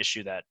an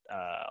issue that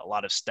a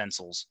lot of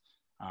stencils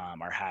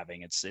are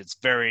having. It's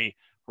very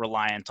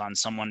reliant on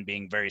someone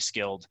being very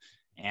skilled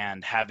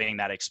and having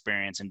that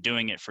experience and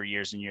doing it for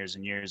years and years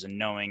and years and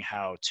knowing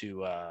how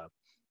to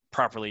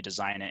properly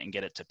design it and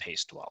get it to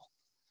paste well.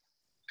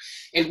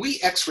 And we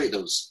X-ray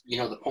those, the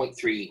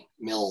 0.3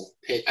 mil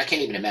pit. I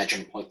can't even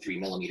imagine 0.3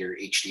 millimeter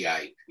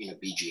HDI,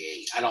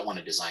 BGA. I don't want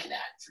to design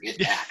that. Forget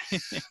that.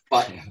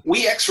 But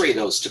we X-ray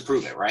those to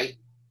prove it, right?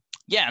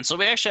 Yeah, and so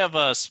we actually have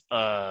a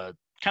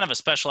kind of a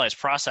specialized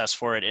process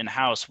for it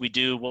in-house. We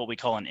do what we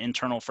call an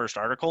internal first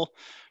article,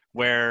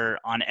 where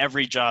on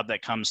every job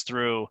that comes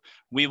through,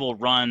 we will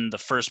run the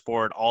first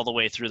board all the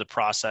way through the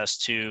process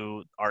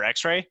to our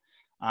X-ray,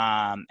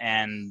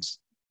 and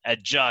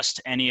adjust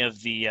any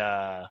of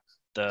the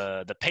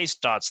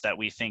paste dots that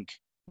we think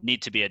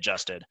need to be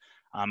adjusted.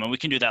 And we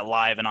can do that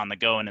live and on the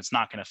go, and it's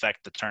not going to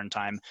affect the turn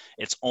time.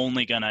 It's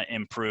only going to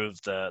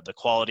improve the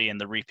quality and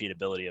the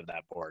repeatability of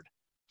that board.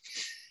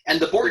 And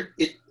the board,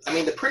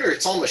 the printer,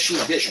 it's all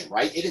machine vision,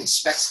 right? It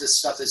inspects this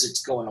stuff as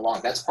it's going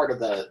along. That's part of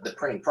the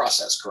printing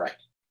process,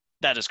 correct?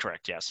 That is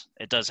correct, yes.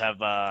 It does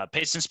have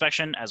paste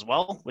inspection as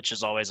well, which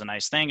is always a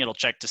nice thing. It'll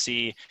check to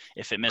see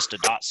if it missed a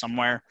dot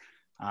somewhere.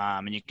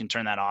 And you can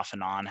turn that off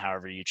and on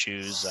however you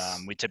choose.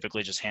 We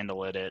typically just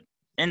handle it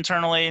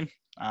internally.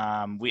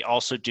 We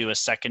also do a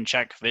second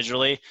check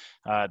visually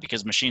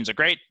because machines are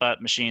great, but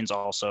machines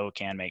also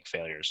can make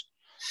failures.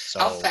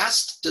 So, how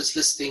fast does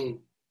this thing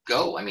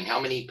go? How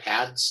many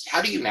pads?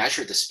 How do you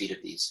measure the speed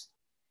of these?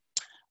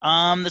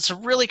 That's a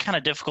really kind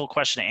of difficult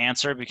question to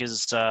answer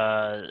because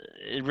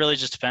it really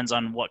just depends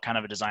on what kind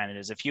of a design it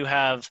is. If you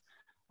have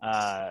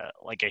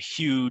like a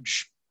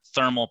huge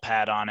thermal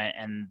pad on it,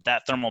 and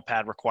that thermal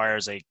pad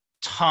requires a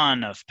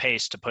ton of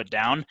paste to put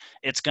down,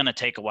 it's going to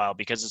take a while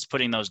because it's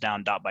putting those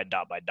down dot by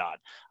dot by dot.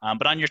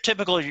 But on your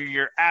typical,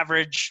 your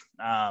average,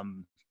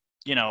 5-inch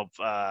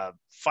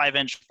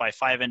by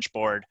 5-inch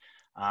board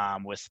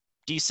with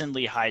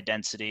decently high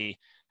density,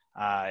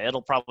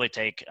 it'll probably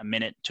take a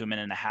minute to a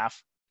minute and a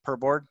half per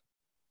board.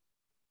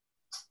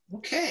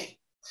 Okay.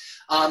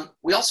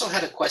 We also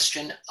had a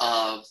question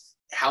of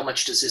how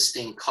much does this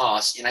thing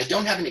cost? And I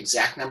don't have an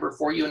exact number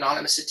for you,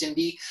 anonymous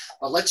attendee,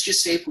 but let's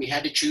just say if we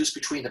had to choose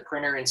between the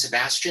printer and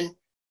Sebastian,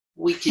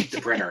 we keep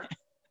the printer.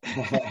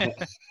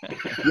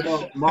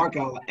 Mark,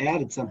 I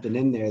added something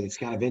in there that's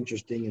kind of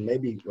interesting, and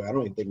maybe, I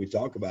don't even think we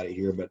talk about it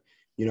here, but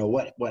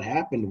what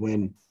happened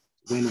when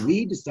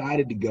we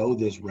decided to go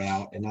this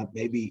route, and I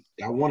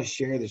want to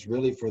share this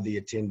really for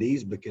the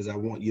attendees because I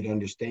want you to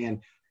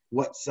understand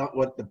what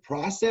the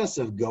process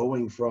of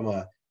going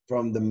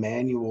from the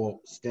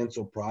manual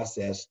stencil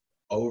process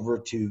over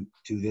to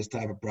this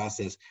type of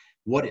process,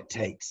 what it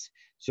takes.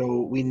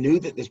 So we knew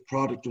that this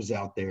product was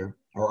out there,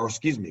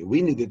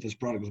 we knew that this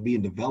product was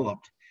being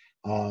developed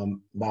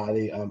by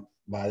the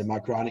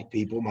Micronic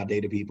people, my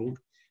data people.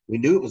 We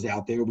knew it was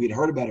out there. We'd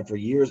heard about it for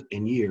years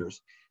and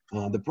years.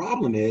 The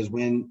problem is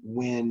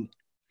when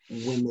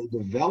they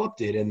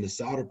developed it and the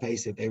solder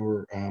paste that they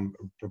were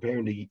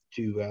preparing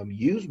to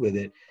use with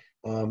it,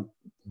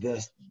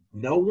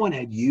 no one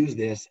had used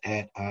this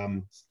at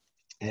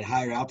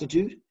higher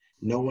altitude.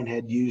 No one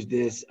had used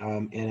this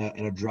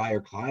in a drier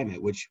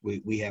climate, which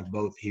we have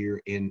both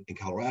here in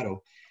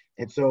Colorado.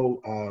 And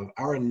so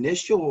our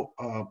initial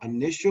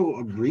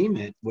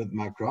agreement with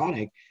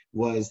Micronic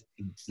was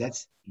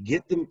let's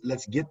get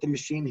the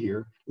machine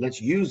here,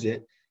 let's use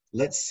it,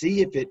 let's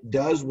see if it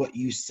does what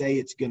you say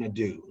it's going to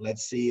do.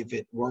 Let's see if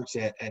it works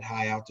at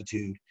high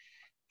altitude.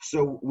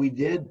 So we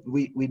did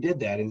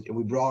that, and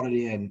we brought it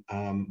in.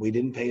 We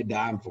didn't pay a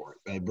dime for it.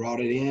 I brought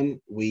it in.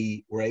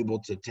 We were able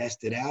to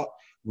test it out,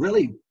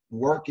 really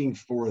working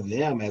for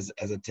them as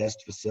a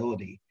test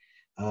facility.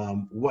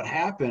 What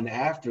happened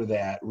after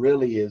that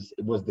really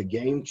was the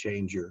game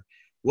changer.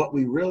 What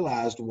we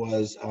realized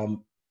was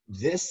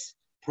this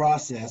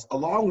process,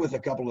 along with a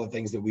couple of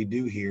things that we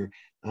do here,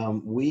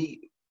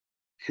 we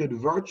could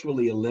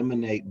virtually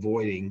eliminate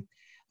voiding.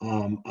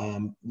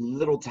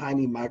 Little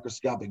tiny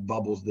microscopic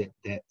bubbles that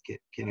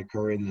can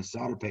occur in the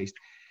solder paste.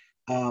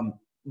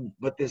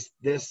 But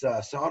this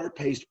solder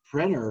paste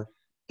printer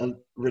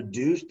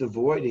reduced the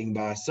voiding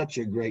by such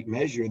a great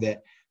measure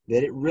that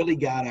it really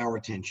got our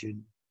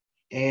attention.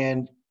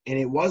 And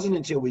it wasn't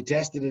until we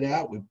tested it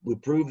out, we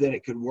proved that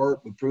it could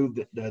work, we proved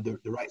that the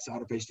right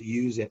solder paste to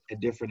use at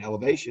different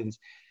elevations.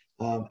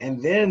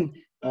 And then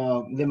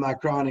the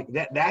Micronic,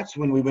 that's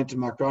when we went to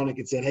Micronic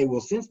and said, hey,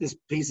 well, since this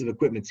piece of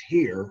equipment's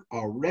here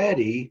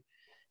already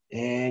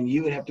and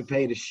you would have to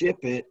pay to ship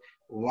it,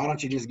 why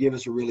don't you just give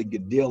us a really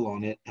good deal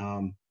on it?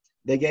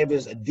 They gave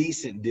us a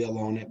decent deal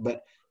on it.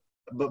 But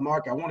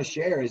Mark, I want to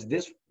share is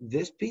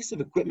this piece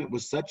of equipment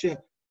was such a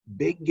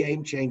big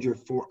game changer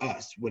for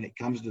us when it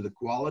comes to the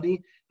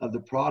quality of the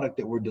product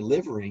that we're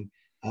delivering.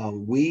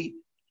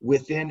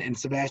 And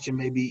Sebastian,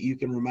 maybe you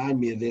can remind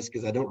me of this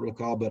because I don't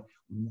recall, but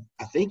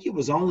I think it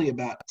was only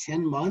about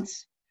 10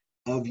 months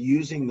of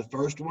using the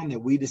first one that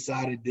we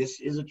decided this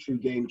is a true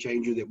game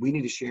changer that we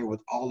need to share with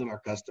all of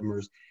our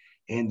customers.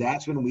 And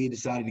that's when we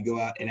decided to go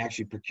out and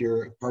actually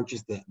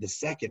purchase the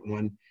second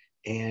one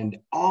and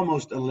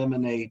almost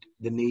eliminate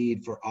the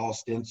need for all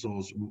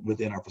stencils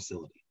within our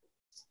facility.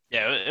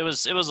 Yeah, it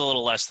was a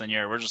little less than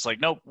year. We're just like,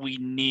 nope, we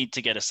need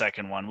to get a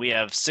second one. We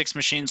have 6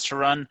 machines to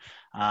run.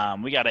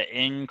 We got to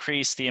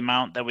increase the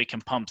amount that we can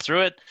pump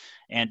through it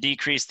and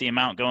decrease the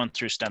amount going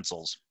through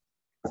stencils.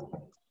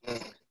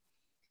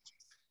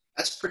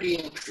 That's pretty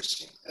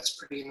interesting. That's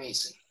pretty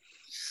amazing.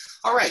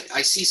 All right,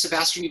 I see,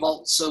 Sebastian, you've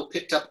also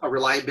picked up a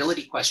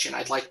reliability question.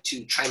 I'd like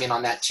to chime in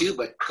on that too,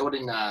 but go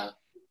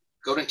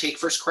ahead and take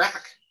first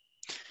crack.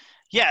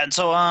 Yeah, and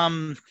so I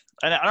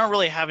don't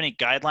really have any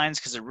guidelines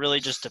because it really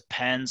just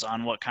depends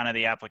on what kind of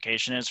the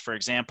application is. For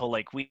example,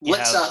 like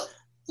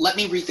let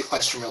me read the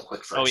question real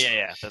quick first. Oh,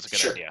 yeah, that's a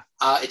good idea.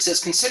 It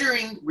says,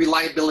 considering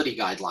reliability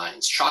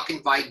guidelines, shock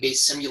and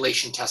vibe-based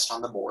simulation test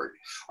on the board,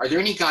 are there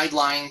any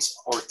guidelines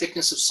or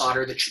thickness of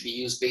solder that should be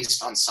used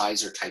based on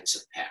size or types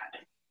of pad?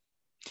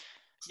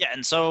 Yeah,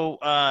 and so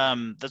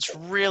that's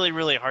really,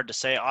 really hard to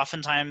say.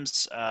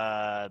 Oftentimes,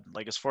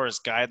 like as far as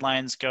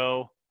guidelines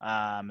go,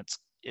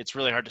 it's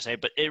really hard to say,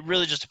 but it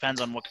really just depends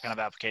on what kind of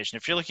application.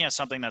 If you're looking at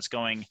something that's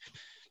going,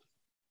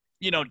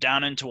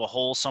 down into a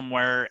hole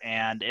somewhere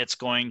and it's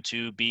going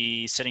to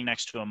be sitting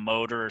next to a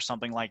motor or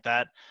something like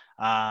that,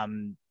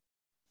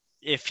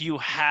 if you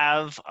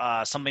have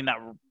something that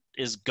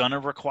is going to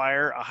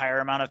require a higher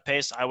amount of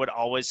paste, I would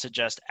always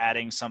suggest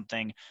adding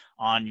something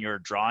on your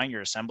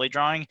assembly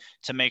drawing,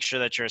 to make sure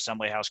that your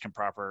assembly house can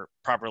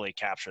properly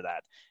capture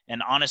that.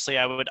 And honestly,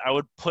 I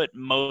would put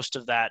most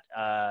of that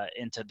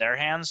into their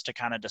hands to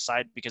kind of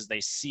decide, because they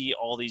see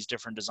all these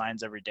different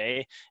designs every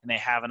day and they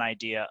have an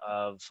idea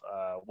of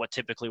what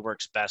typically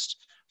works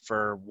best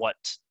for what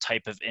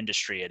type of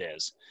industry it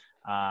is.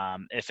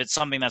 If it's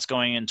something that's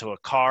going into a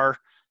car,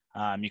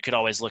 you could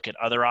always look at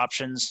other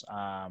options.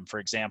 For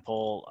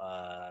example,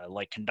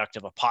 like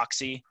conductive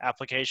epoxy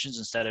applications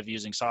instead of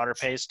using solder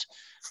paste.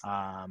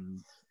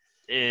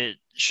 It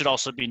should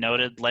also be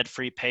noted,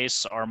 lead-free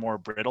pastes are more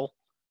brittle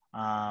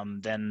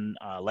than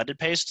leaded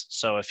paste.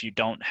 So if you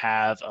don't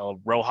have a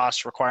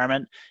RoHS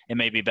requirement, it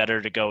may be better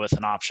to go with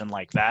an option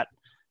like that.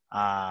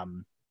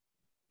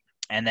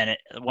 And then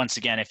once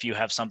again, if you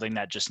have something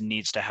that just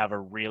needs to have a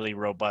really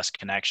robust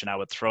connection, I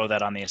would throw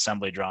that on the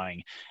assembly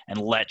drawing and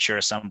let your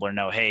assembler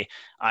know, hey,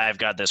 I've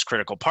got this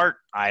critical part.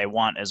 I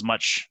want as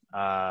much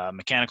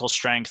mechanical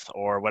strength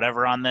or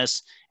whatever on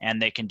this,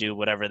 and they can do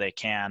whatever they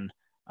can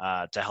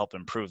to help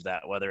improve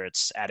that, whether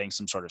it's adding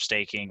some sort of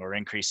staking or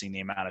increasing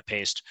the amount of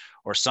paste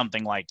or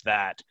something like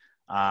that,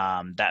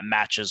 that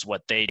matches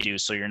what they do.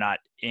 So you're not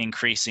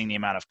increasing the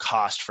amount of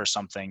cost for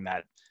something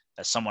that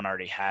someone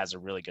already has a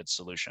really good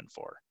solution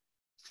for.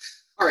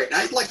 All right,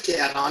 I'd like to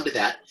add on to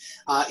that.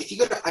 If you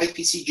go to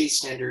IPCJ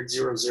Standard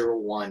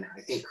 001,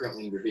 I think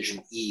currently in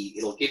revision E,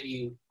 it'll give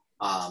you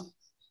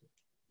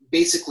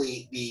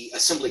basically the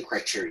assembly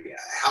criteria,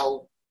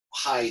 how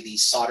high the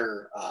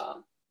solder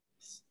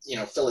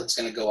fillet's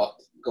going to go up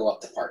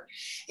the part.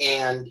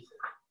 And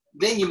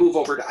then you move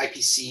over to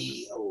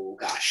IPC, I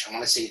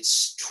want to say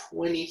it's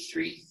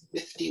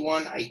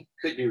 2351. I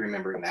could be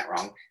remembering that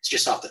wrong. It's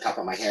just off the top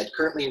of my head.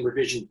 Currently in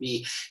revision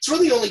B, it's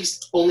really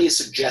only a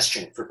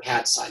suggestion for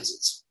pad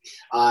sizes.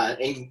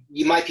 And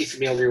you might be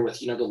familiar with,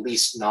 the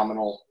least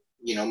nominal,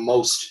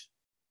 most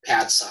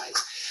pad size.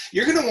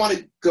 You're going to want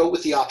to go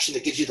with the option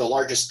that gives you the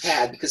largest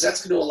pad, because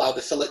that's going to allow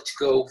the fillet to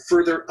go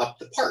further up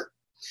the part.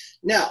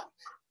 Now,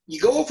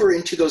 you go over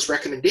into those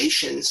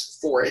recommendations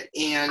for it,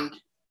 and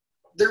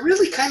they're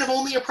really kind of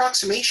only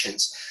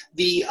approximations.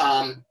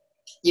 They'll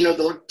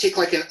take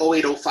like an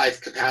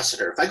 0805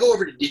 capacitor. If I go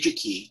over to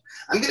DigiKey,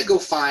 I'm going to go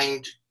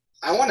find,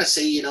 I want to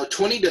say,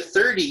 20 to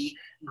 30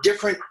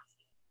 different,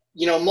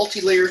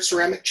 multi-layered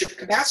ceramic chip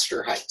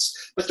capacitor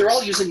heights, but they're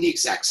all using the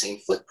exact same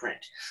footprint.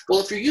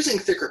 Well, if you're using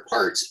thicker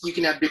parts, you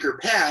can have bigger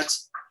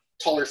pads,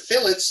 taller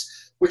fillets,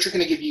 which are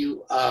going to give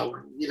you,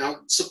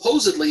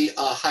 supposedly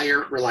a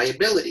higher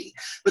reliability.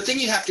 But then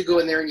you have to go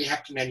in there and you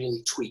have to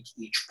manually tweak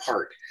each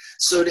part.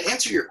 So to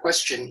answer your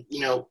question,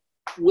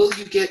 will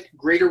you get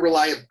greater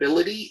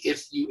reliability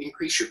if you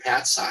increase your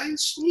pad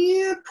size?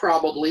 Yeah,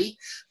 probably,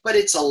 but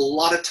it's a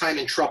lot of time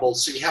and trouble.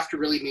 So you have to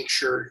really make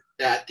sure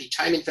that the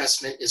time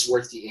investment is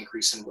worth the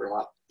increase in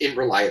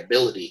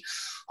reliability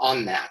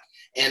on that.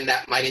 And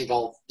that might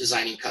involve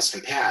designing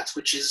custom pads,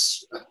 which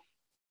is a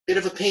bit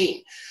of a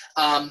pain.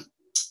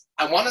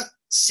 I want to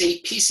say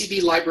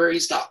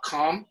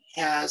PCBlibraries.com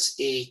has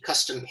a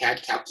custom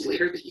pad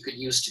calculator that you could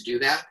use to do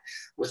that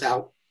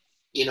without,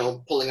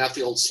 pulling out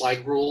the old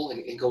slide rule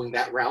and going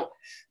that route.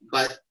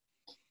 But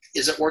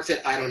is it worth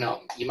it? I don't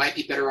know. You might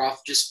be better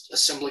off just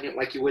assembling it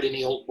like you would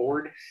any old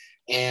board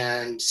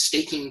and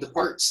staking the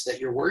parts that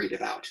you're worried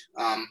about.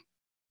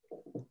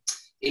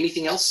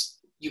 Anything else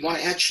you want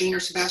to add, Shane or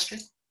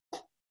Sebastian?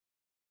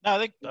 No, I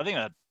think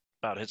that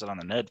about hits it on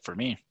the head for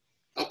me.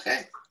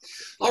 Okay.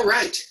 All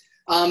right.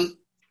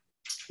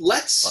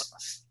 Let's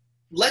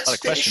finish.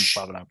 Questions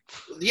popping up.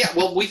 Yeah,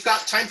 well, we've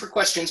got time for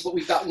questions, but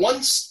we've got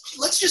let's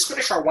just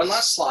finish our one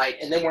last slide,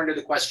 and then we're into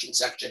the question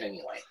section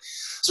anyway.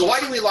 So why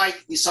do we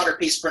like the solder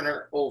paste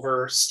printer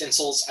over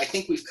stencils? I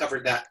think we've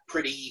covered that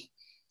pretty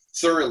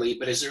thoroughly,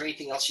 but is there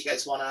anything else you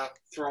guys want to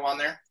throw on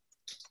there?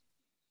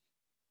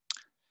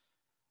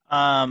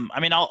 I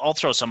mean, I'll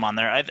throw some on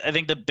there. I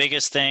think the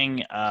biggest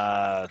thing,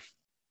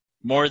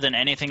 more than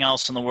anything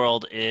else in the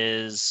world,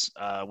 is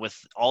with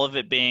all of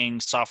it being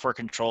software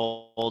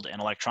controlled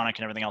and electronic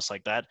and everything else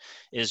like that,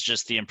 is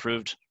just the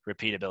improved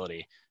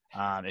repeatability.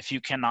 If you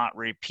cannot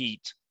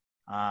repeat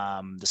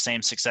the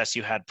same success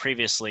you had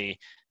previously,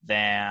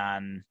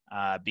 then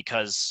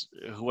because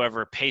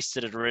whoever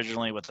pasted it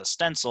originally with a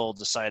stencil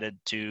decided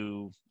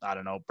to, I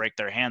don't know, break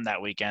their hand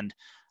that weekend,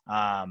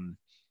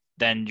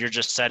 then you're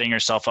just setting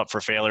yourself up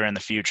for failure in the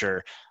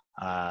future,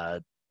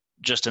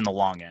 just in the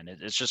long end.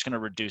 It's just going to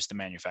reduce the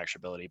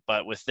manufacturability.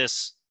 But with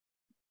this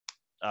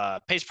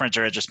paste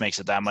printer, it just makes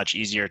it that much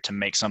easier to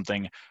make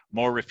something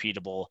more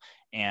repeatable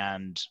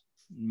and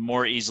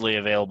more easily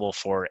available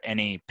for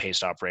any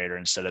paste operator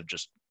instead of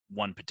just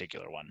one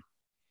particular one.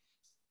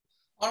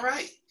 All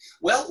right.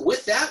 Well,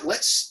 with that,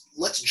 let's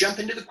jump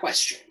into the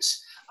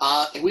questions.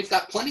 And we've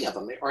got plenty of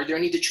them. Are there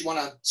any that you want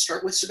to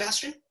start with,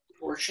 Sebastian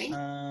or Shane?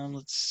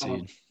 Let's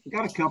see. We've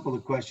got a couple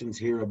of questions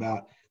here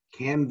about,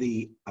 can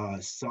the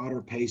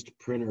solder paste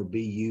printer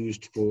be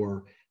used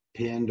for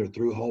pinned or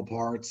through-hole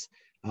parts?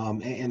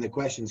 And the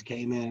questions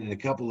came in a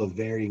couple of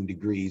varying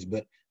degrees,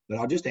 but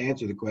I'll just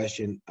answer the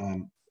question.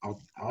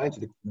 I'll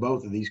answer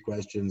both of these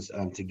questions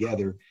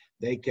together.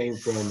 They came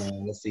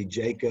from, let's see,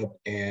 Jacob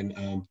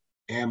and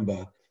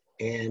Amba.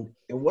 And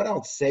what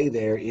I'll say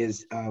there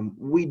is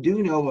we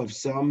do know of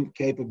some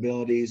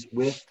capabilities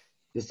with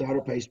the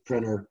solder paste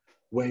printer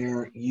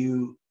where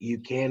you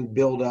can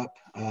build up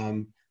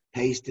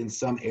paste in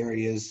some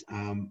areas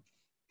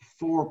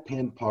for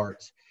pin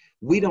parts.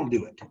 We don't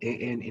do it,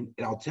 and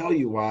I'll tell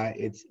you why.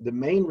 It's the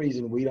main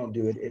reason we don't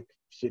do it.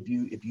 If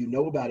you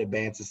know about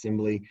Advanced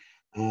Assembly,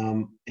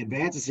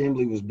 Advanced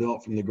Assembly was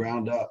built from the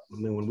ground up. I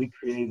mean, when we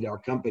created our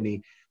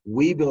company,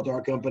 we built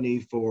our company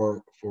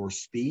for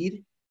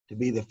speed, to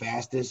be the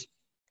fastest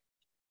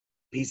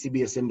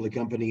PCB assembly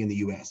company in the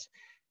U.S.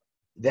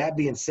 That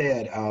being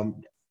said,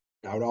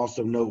 I would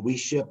also note we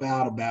ship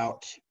out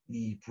about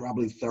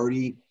probably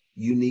 30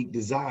 unique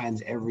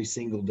designs every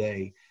single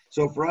day.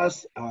 So for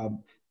us,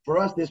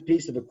 this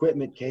piece of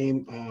equipment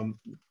came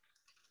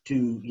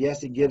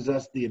yes, it gives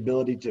us the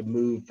ability to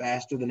move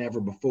faster than ever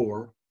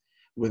before,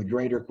 with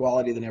greater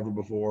quality than ever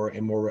before,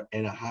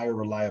 and a higher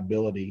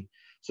reliability.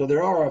 So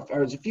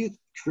there's a few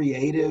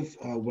creative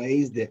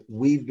ways that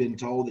we've been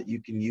told that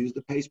you can use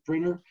the paste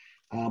printer.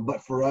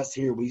 But for us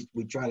here, we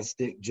try to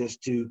stick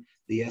just to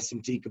the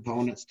SMT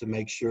components to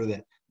make sure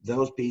that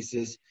those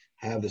pieces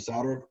have the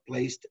solder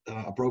placed,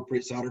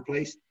 appropriate solder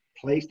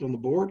placed on the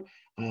board,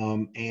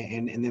 and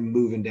then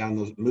moving down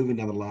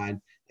the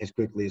line as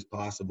quickly as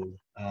possible.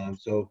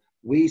 So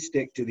we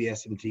stick to the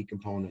SMT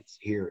components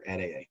here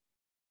at AA.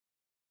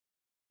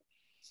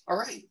 All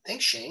right,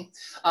 thanks, Shane.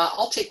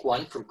 I'll take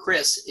one from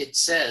Chris. It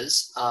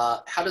says,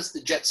 how does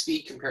the jet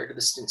speed compare to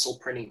the stencil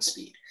printing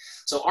speed?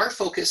 So our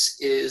focus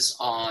is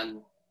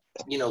on,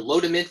 low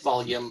to mid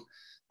volume,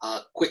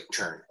 quick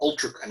turn,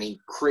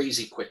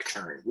 crazy quick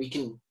turn. We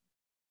can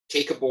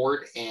take a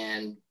board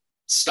and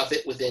stuff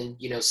it within,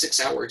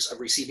 6 hours of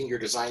receiving your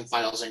design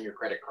files and your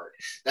credit card.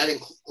 That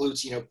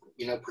includes,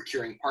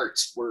 procuring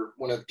parts. We're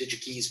one of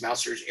DigiKey's,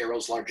 Mouser's,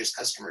 Arrow's largest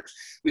customers.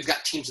 We've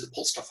got teams that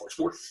pull stuff for us.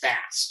 We're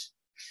fast.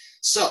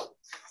 So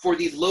for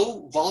the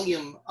low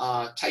volume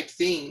type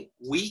thing,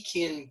 we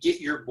can get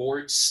your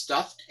board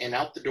stuffed and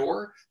out the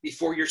door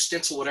before your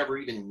stencil would ever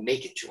even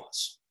make it to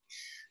us.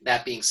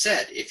 That being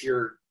said, if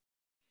you're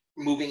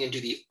moving into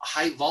the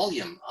high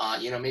volume,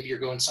 maybe you're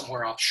going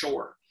somewhere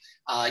offshore,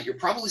 you're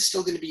probably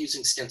still going to be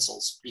using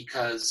stencils,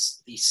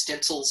 because the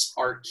stencils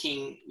are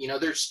king.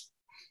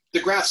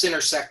 The graphs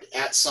intersect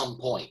at some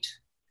point.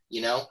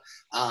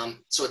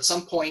 So at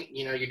some point,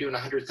 you're doing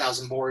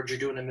 100,000 boards, you're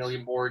doing 1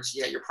 million boards.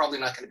 Yeah, you're probably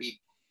not going to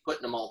be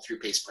putting them all through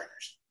paste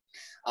printers.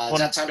 Does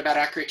that sound about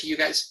accurate to you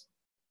guys?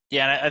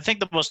 Yeah, I think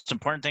the most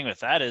important thing with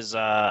that is,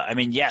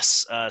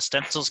 yes,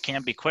 stencils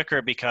can be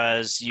quicker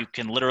because you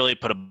can literally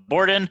put a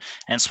board in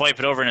and swipe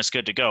it over and it's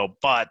good to go.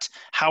 But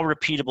how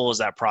repeatable is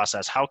that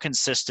process? How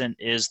consistent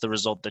is the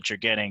result that you're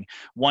getting?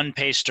 One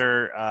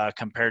paster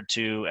compared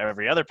to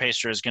every other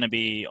paster is going to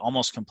be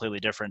almost completely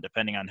different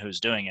depending on who's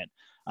doing it.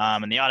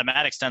 And the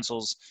automatic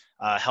stencils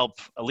help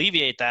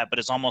alleviate that, but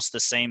it's almost the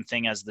same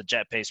thing as the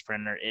jet paste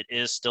printer. It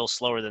is still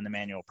slower than the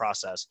manual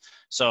process.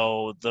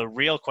 So the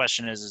real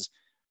question is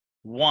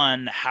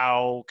one,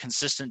 how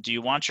consistent do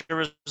you want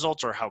your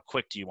results, or how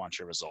quick do you want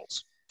your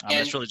results?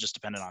 It's really just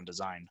dependent on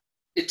design.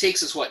 It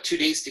takes us, 2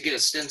 days to get a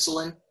stencil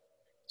in?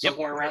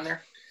 Somewhere around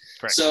there?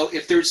 Correct. So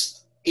if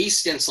there's a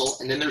stencil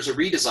and then there's a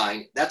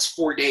redesign, that's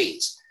 4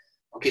 days.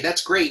 Okay,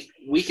 that's great.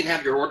 We can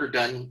have your order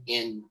done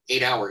in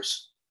 8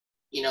 hours.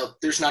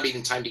 There's not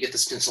even time to get the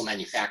stencil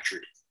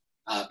manufactured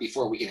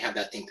before we can have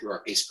that thing through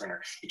our paste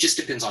printer. It just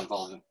depends on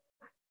volume.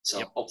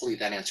 So Hopefully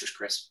that answers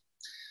Chris.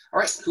 All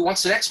right, who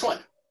wants the next one?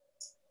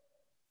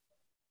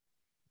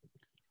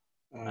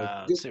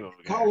 Just see what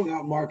we call them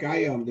out, Mark.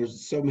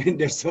 There's so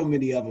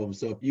many of them.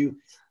 So if you,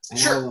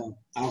 sure,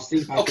 I'll see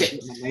if I can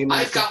get my name.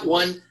 I've got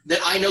one that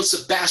I know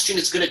Sebastian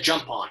is going to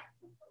jump on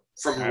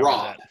from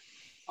Rob.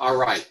 All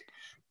right.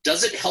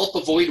 Does it help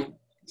avoid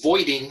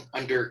voiding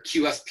under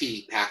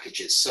QFP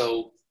packages?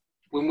 So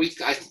when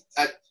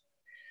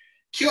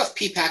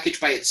QFP package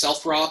by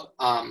itself, Rob,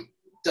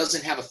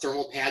 doesn't have a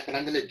thermal pad, but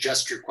I'm going to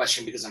adjust your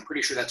question because I'm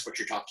pretty sure that's what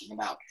you're talking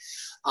about.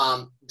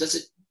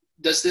 Does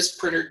this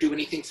printer do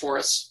anything for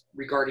us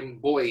regarding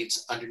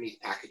voids underneath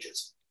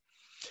packages?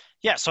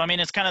 Yeah, so I mean,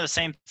 it's kind of the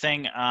same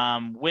thing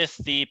with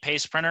the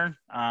paste printer.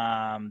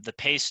 The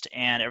paste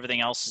and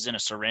everything else is in a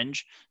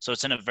syringe, so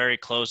it's in a very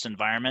closed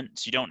environment.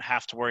 So you don't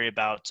have to worry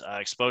about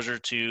exposure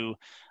to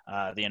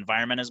the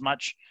environment as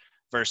much,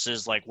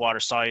 versus like water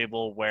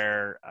soluble,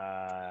 where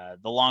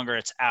the longer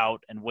it's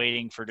out and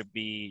waiting for it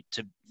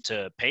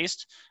to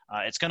paste,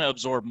 it's going to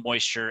absorb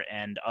moisture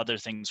and other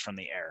things from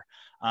the air.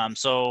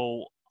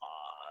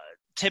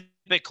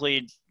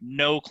 Typically,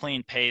 no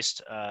clean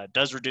paste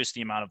does reduce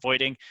the amount of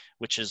voiding,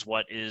 which is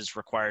what is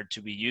required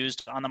to be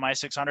used on the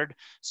My600.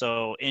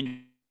 So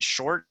in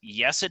short,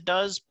 yes, it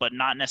does, but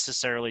not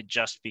necessarily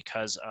just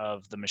because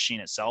of the machine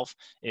itself.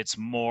 It's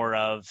more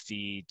of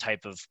the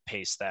type of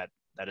paste that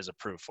is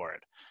approved for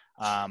it.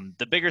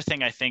 The bigger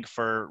thing, I think,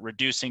 for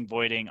reducing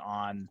voiding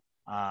on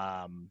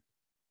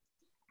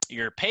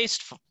your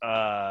paste,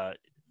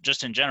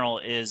 just in general,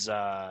 is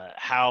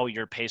how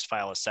your paste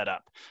file is set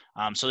up.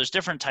 So there's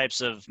different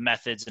types of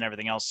methods and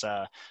everything else,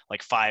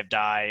 like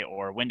 5-die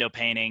or window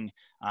painting,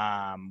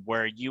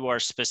 where you are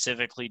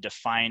specifically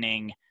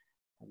defining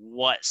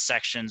what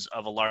sections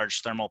of a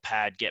large thermal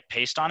pad get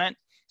paste on it,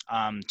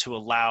 to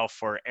allow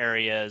for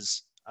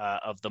areas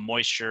of the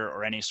moisture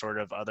or any sort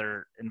of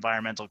other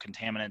environmental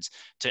contaminants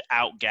to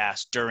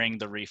outgas during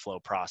the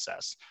reflow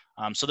process.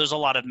 So there's a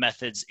lot of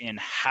methods in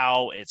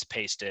how it's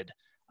pasted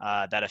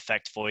that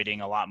affect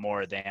voiding a lot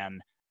more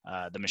than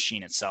the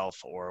machine itself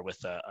or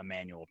with a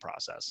manual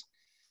process.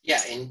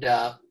 Yeah, and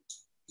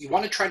you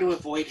want to try to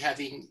avoid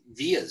having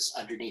vias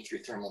underneath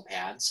your thermal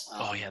pads.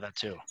 Oh yeah, that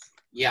too.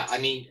 Yeah, I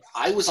mean,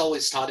 I was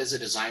always taught as a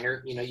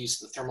designer, use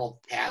the thermal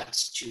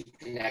pads to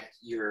connect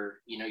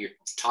your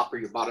top or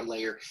your bottom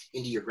layer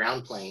into your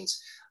ground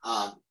planes.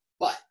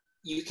 But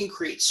you can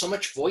create so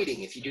much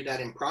voiding if you do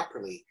that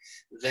improperly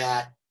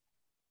that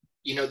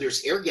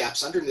there's air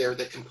gaps under there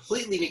that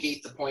completely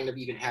negate the point of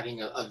even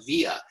having a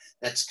via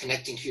that's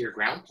connecting to your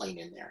ground plane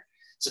in there.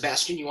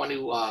 Sebastian, you want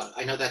to,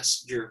 I know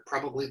that's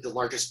probably the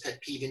largest pet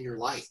peeve in your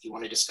life. Do you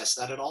want to discuss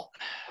that at all?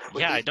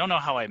 Yeah, I don't know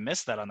how I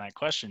missed that on that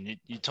question.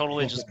 You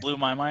totally just blew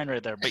my mind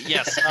right there. But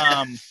yes,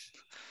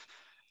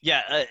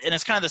 yeah, and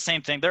it's kind of the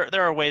same thing.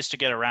 There are ways to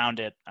get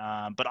around it.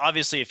 But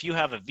obviously, if you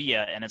have a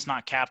via and it's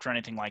not capped or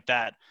anything like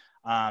that,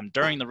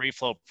 during the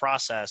reflow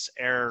process,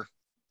 air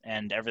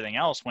and everything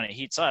else, when it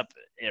heats up,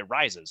 it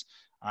rises.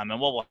 And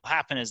what will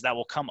happen is that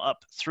will come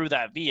up through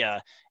that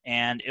via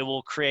and it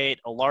will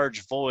create a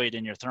large void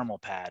in your thermal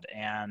pad.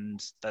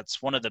 And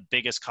that's one of the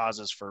biggest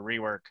causes for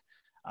rework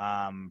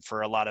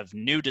for a lot of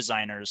new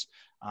designers,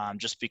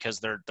 just because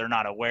they're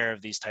not aware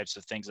of these types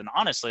of things. And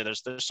honestly,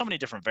 there's so many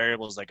different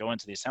variables that go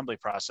into the assembly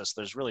process.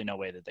 There's really no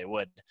way that they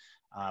would,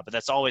 but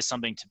that's always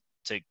something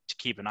to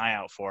keep an eye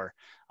out for,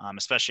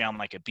 especially on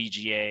like a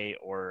BGA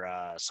or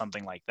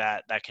something like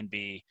that. That can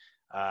be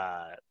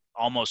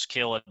almost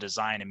kill a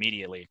design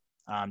immediately,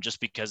 just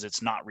because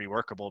it's not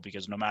reworkable,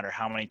 because no matter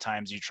how many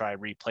times you try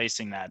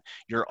replacing that,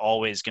 you're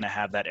always going to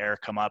have that air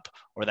come up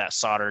or that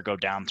solder go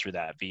down through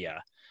that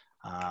via.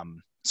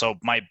 So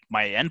my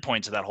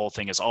endpoint to that whole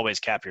thing is always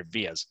cap your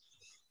vias.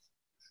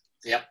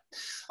 Yep.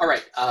 All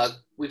right.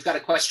 We've got a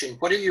question.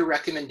 What are your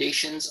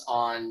recommendations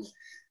on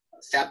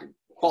fab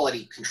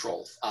quality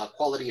control,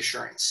 quality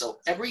assurance? So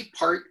every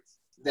part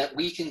that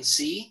we can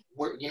see,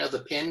 where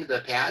the pin,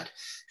 the pad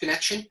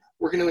connection,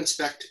 we're going to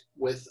inspect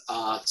with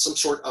some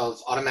sort of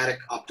automatic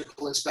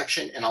optical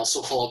inspection, and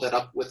also follow that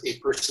up with a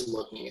person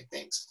looking at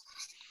things.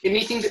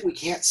 Anything that we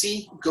can't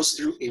see goes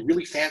through a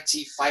really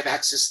fancy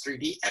 5-axis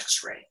 3D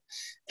X-ray.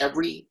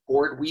 Every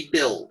board we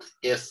build,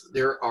 if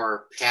there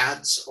are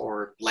pads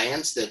or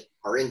lands that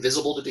are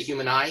invisible to the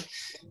human eye,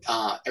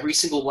 every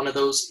single one of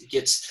those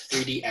gets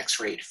 3D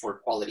X-rayed for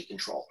quality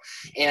control.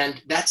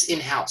 And that's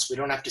in-house. We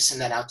don't have to send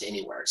that out to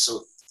anywhere.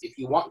 So if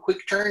you want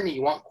quick turn and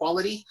you want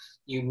quality,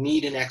 you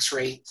need an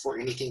X-ray for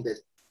anything that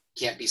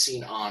can't be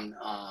seen on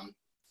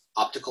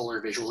optical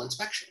or visual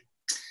inspection.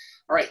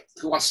 All right,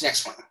 who wants the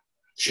next one?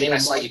 Shane, I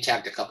saw you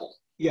tagged a couple.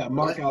 Yeah,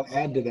 Mark, I'll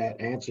add to that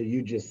answer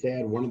you just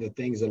said. One of the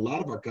things a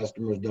lot of our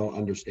customers don't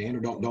understand or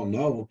don't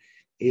know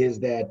is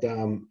that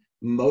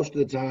most of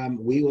the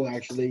time we will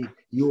actually,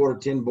 you order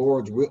 10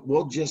 boards,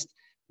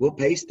 we'll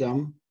paste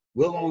them.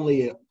 We'll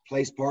only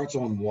place parts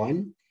on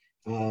one.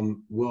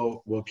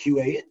 We'll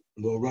QA it.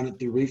 We'll run it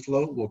through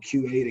reflow. We'll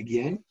QA it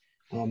again.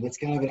 That's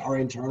kind of our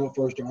internal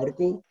first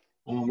article.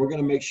 We're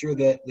going to make sure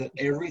that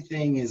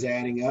everything is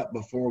adding up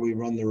before we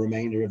run the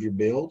remainder of your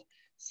build.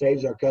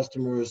 Saves our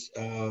customers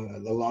a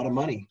lot of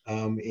money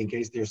in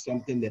case there's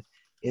something that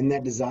in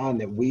that design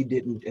that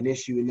an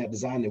issue in that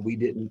design that we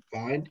didn't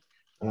find.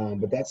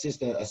 But that's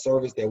just a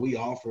service that we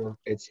offer.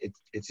 It's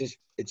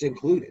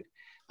included.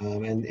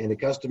 and the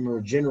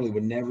customer generally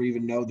would never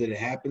even know that it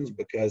happens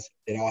because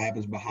it all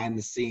happens behind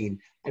the scene.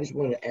 I just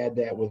wanted to add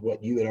that with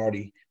what you had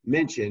already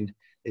mentioned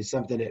is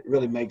something that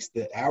really makes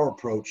our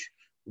approach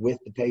with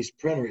the paste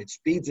printer. It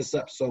speeds us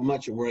up so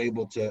much that we're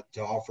able to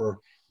offer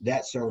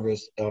that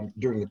service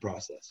during the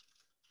process.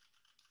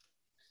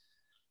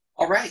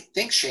 All right,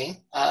 thanks, Shane.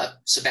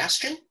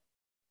 Sebastian,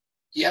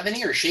 do you have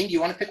any, or Shane, do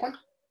you want to pick one?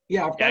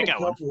 Yeah, I got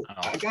one.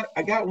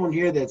 I got one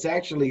here that's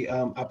actually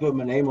I put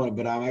my name on it,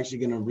 but I'm actually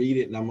going to read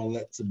it and I'm going to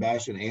let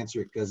Sebastian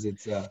answer it because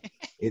it's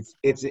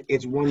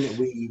one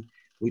that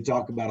we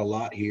talk about a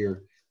lot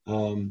here.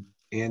 And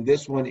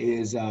this one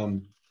is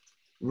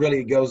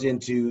really goes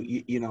into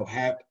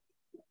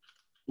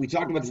we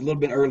talked about this a little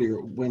bit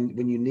earlier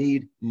when you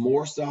need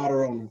more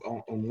solder on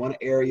one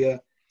area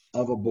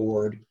of a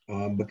board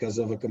because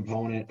of a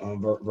component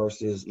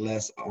versus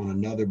less on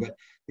another. But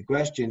the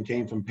question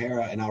came from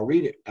Para, and I'll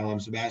read it.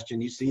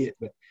 Sebastian, you see it,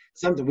 but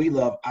something we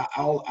love.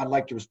 I'd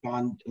like to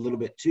respond a little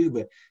bit too,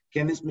 but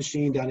can this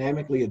machine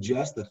dynamically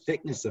adjust the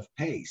thickness of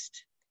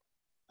paste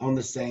on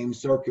the same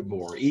circuit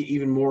board?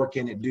 Even more,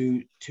 can it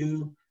do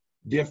 2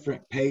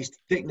 different paste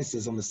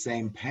thicknesses on the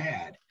same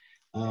pad?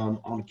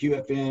 On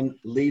QFN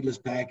leadless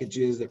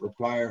packages that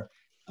require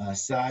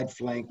side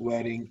flank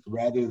wetting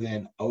rather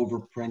than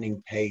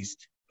overprinting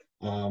paste.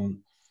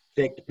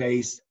 Thick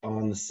paste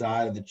on the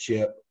side of the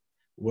chip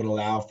would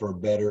allow for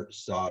better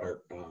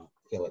solder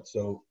fillet.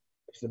 So,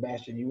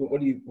 Sebastian,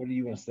 what do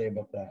you want to say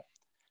about that?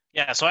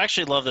 Yeah, so I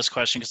actually love this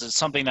question because it's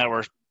something that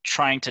we're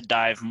trying to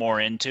dive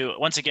more into.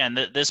 Once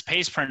again, this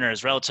paste printer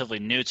is relatively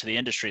new to the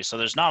industry, so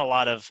there's not a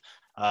lot of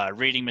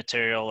reading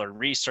material or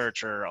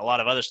research or a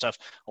lot of other stuff.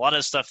 A lot of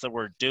the stuff that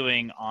we're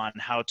doing on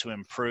how to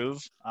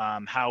improve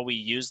how we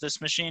use this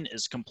machine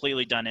is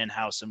completely done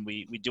in-house, and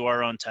we do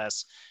our own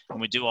tests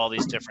and we do all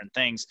these different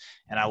things.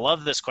 And I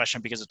love this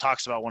question because it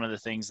talks about one of the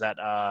things that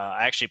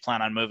I actually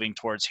plan on moving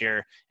towards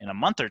here in a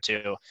month or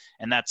two,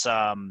 and that's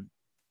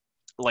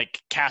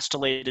like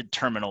castellated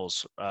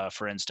terminals,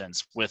 for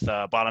instance, with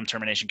bottom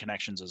termination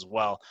connections as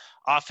well.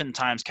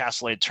 Oftentimes,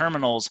 castellated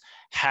terminals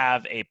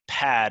have a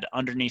pad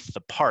underneath the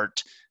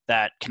part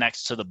that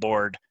connects to the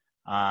board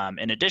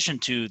in addition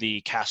to the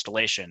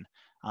castellation.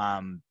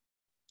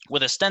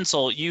 With a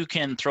stencil, you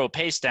can throw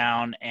paste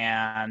down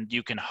and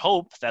you can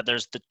hope that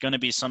there's going to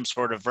be some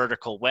sort of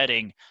vertical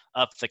wetting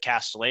up the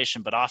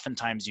castellation, but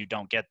oftentimes you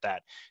don't get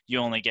that. You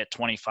only get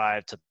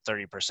 25 to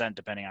 30%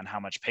 depending on how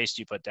much paste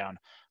you put down.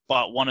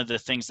 But one of the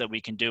things that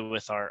we can do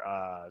with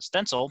our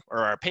stencil, or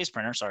our paste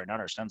printer, sorry, not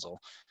our stencil,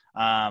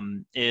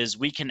 is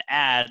we can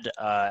add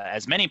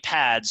as many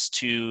pads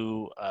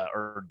to,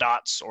 or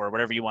dots, or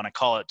whatever you want to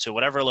call it, to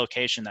whatever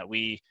location that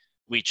we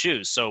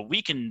choose. So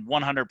we can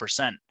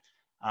 100%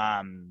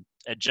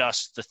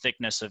 adjust the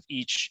thickness of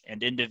each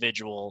and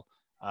individual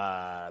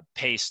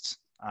paste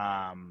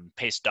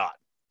dot,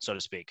 so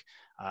to speak.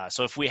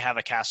 So if we have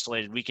a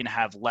castellated, we can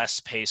have less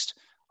paste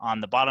on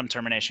the bottom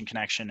termination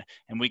connection,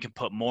 and we can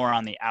put more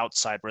on the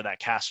outside where that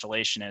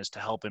castellation is to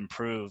help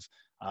improve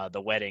the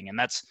wetting. And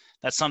that's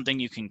something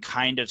you can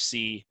kind of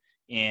see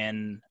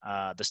in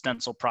the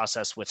stencil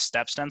process with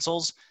step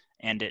stencils,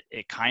 and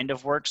it kind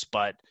of works,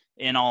 but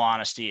in all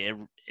honesty,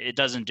 it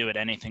doesn't do it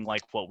anything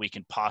like what we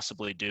can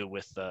possibly do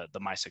with the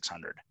My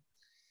 600.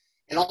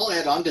 And I'll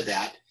add on to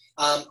that.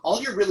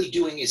 All you're really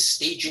doing is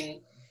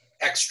staging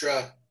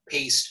extra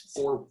paste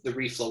for the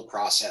reflow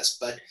process.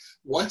 But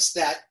once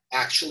that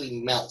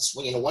actually melts,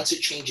 once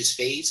it changes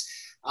phase,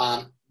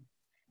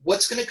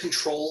 what's going to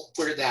control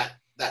where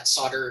that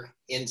solder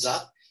ends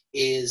up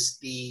is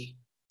the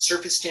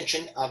surface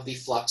tension of the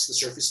flux, the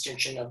surface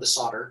tension of the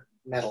solder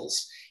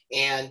metals,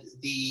 and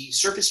the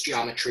surface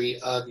geometry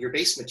of your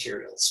base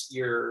materials,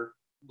 your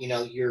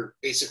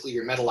basically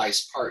your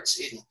metallized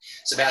parts.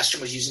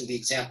 Sebastian was using the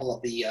example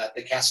of the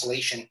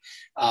castellation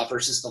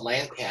versus the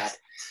land pad.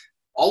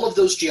 All of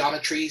those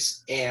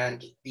geometries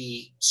and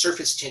the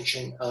surface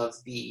tension of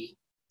the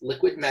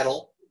liquid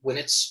metal when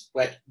it's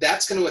wet,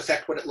 that's going to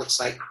affect what it looks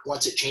like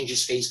once it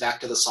changes phase back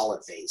to the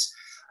solid phase.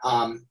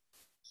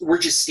 We're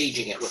just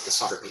staging it with the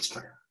solder paste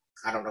printer.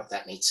 I don't know if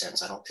that made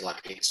sense. I don't feel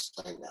like I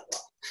explained that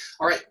well.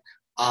 All right,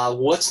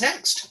 what's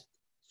next?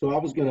 So I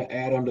was going to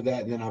add on to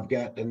that, and then I've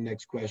got the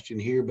next question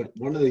here. But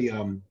one of the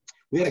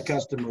we had a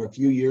customer a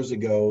few years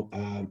ago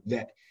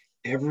that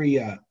every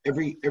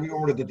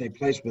order that they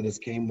placed with us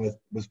came with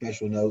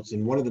special notes,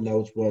 and one of the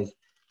notes was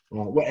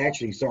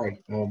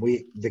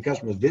the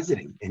customer was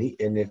visiting,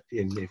 and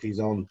if he's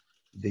on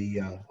the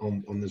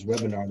on this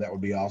webinar, that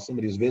would be awesome.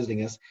 But he was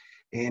visiting us,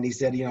 and he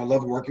said, I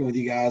love working with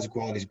you guys. The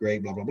quality's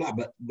great, blah blah blah.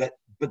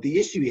 But the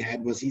issue he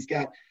had was he's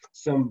got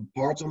some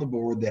parts on the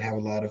board that have a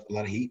lot of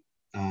heat.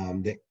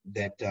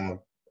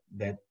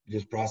 That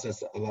just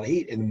process a lot of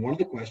heat. And one of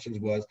the questions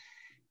was,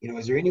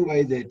 is there any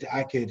way that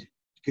I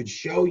could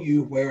show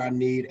you where I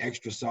need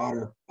extra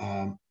solder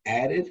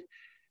added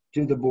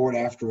to the board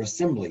after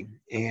assembly?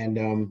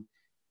 And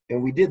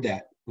we did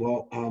that.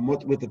 Well,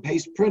 with the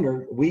paste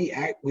printer,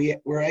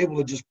 we're able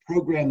to just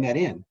program that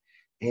in.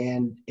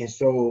 And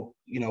so,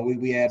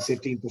 we add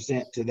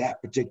 15% to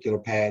that particular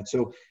pad.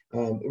 So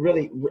it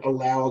really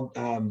allowed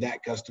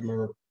that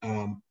customer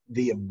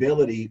the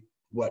ability,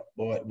 what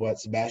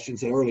Sebastian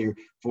said earlier,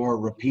 for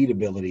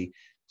repeatability,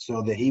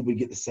 so that he would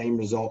get the same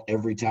result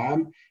every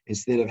time,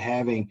 instead of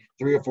having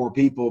 3 or 4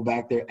 people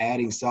back there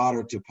adding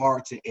solder to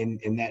parts,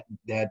 and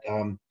that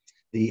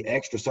the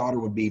extra solder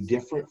would be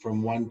different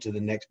from one to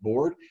the next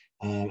board.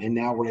 And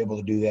now we're able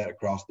to do that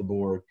across the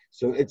board.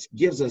 So it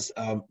gives us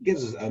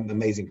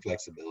amazing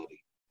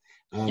flexibility.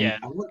 Yeah.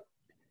 I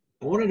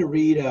wanted to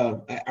read,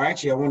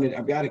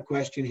 I've got a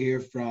question here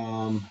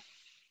from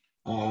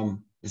a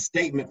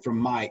statement from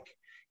Mike.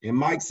 And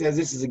Mike says,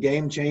 this is a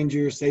game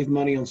changer, save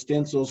money on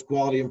stencils,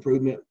 quality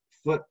improvement,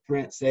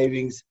 footprint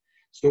savings,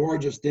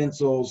 storage of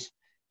stencils,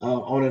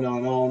 on and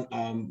on and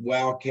on.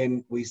 Wow,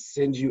 can we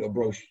send you a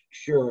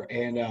brochure?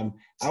 And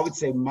I would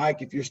say,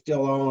 Mike, if you're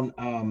still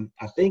on,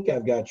 I think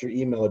I've got your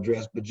email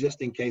address, but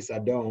just in case I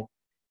don't,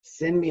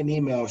 send me an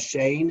email,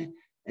 Shane,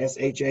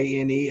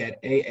 SHANE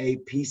at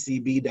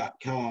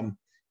aapcb.com.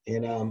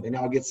 And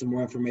I'll get some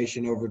more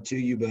information over to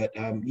you. But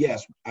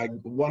yes, I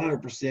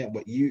 100%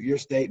 what your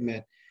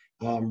statement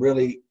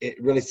really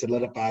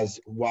solidifies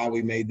why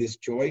we made this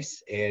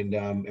choice, and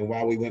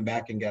why we went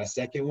back and got a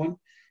second one.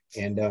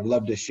 And I'd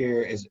love to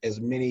share as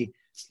many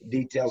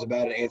details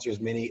about it, answer as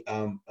many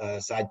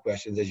side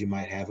questions as you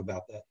might have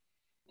about that.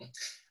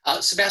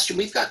 Sebastian,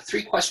 we've got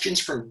 3 questions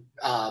from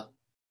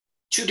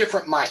 2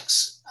 different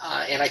mics,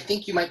 and I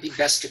think you might be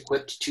best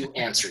equipped to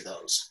answer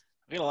those.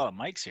 We got a lot of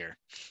mics here.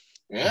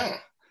 Yeah.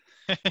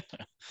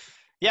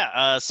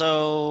 Yeah,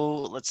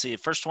 so let's see.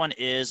 First one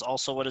is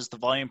also, what is the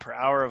volume per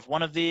hour of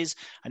one of these?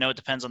 I know it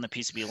depends on the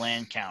PCB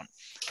land count.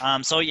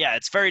 So yeah,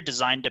 it's very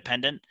design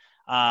dependent.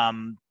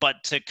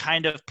 But to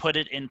kind of put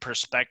it in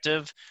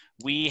perspective,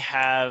 we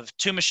have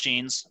 2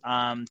 machines,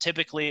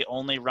 typically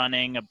only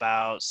running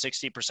about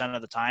 60%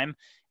 of the time.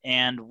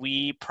 And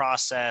we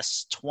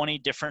process 20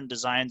 different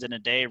designs in a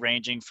day,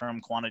 ranging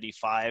from quantity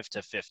 5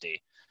 to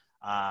 50.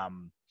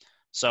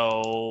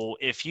 So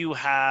if you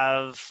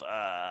have,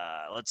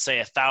 let's say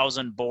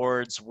 1,000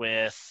 boards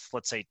with,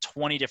 let's say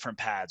 20 different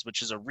pads,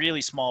 which is a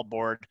really small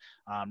board,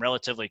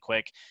 relatively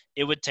quick,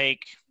 it would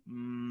take,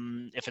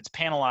 if it's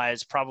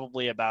panelized,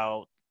 probably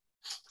about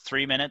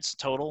 3 minutes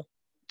total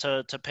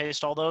to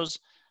paste all those,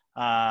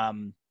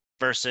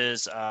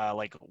 versus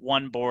like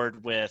one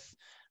board with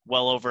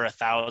well over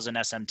 1,000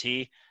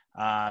 SMT,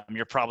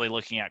 you're probably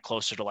looking at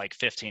closer to like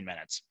 15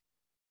 minutes.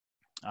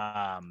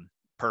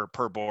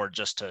 Per board,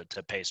 just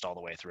to paste all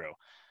the way through.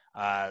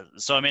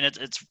 So, I mean,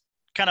 it's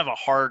kind of a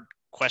hard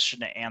question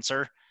to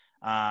answer.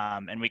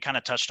 And we kind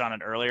of touched on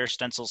it earlier.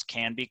 Stencils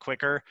can be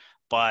quicker,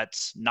 but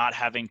not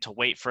having to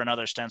wait for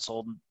another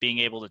stencil, being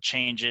able to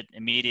change it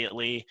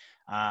immediately,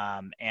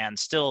 and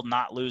still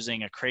not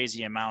losing a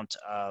crazy amount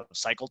of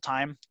cycle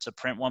time to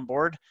print one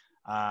board.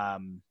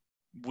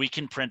 We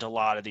can print a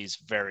lot of these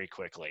very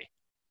quickly.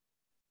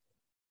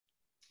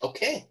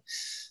 Okay,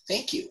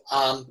 thank you.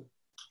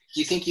 Do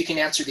you think you can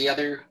answer the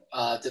other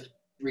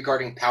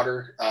regarding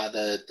powder,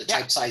 the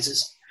type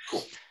sizes?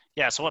 Cool.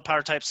 Yeah, so what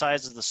powder type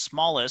size is the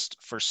smallest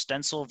for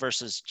stencil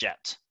versus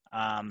jet?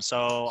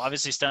 So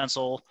obviously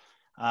stencil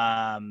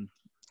can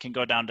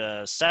go down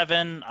to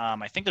 7.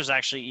 I think there's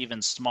actually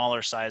even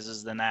smaller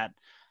sizes than that,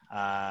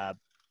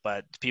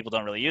 but people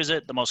don't really use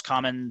it. The most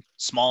common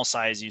small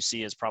size you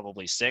see is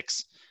probably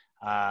 6.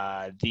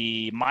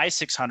 The My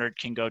 600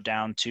 can go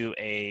down to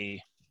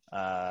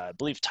I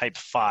believe type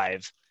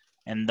 5.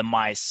 And the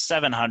My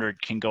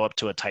 700 can go up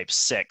to a type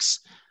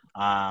 6.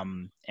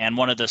 And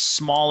one of the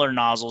smaller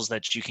nozzles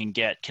that you can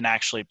get can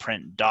actually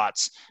print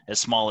dots as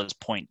small as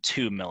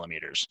 0.2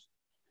 millimeters,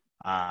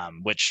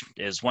 which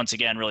is, once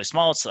again, really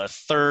small. It's a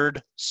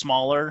third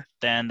smaller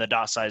than the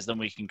dot size that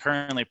we can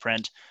currently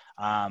print.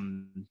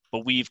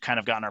 But we've kind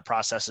of gotten our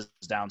processes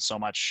down so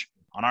much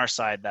on our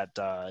side that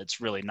it's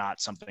really not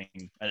something,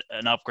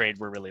 an upgrade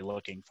we're really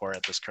looking for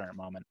at this current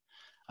moment.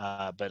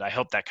 But I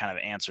hope that kind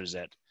of answers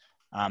it.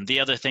 The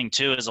other thing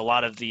too is a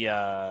lot of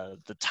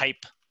the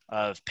type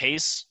of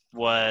paste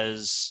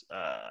was,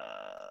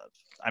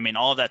 I mean,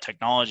 all of that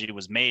technology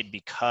was made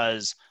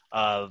because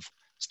of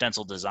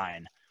stencil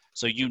design.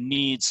 So you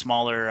need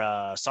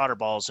smaller solder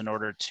balls in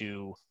order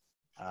to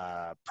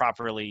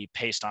properly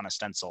paste on a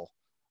stencil,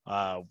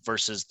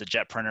 versus the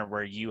jet printer,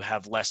 where you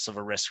have less of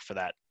a risk for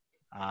that.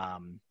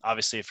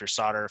 Obviously, if your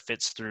solder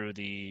fits through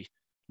the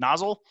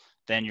nozzle,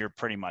 then you're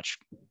pretty much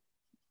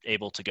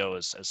able to go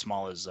as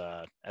small as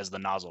the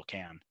nozzle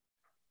can.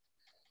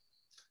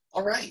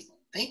 All right,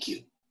 thank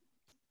you.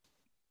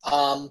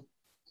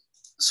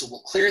 So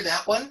we'll clear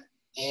that one,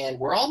 and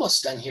we're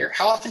almost done here.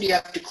 How often do you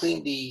have to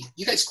clean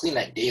you guys clean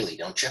that daily,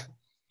 don't you?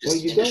 Just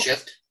well, you in don't. The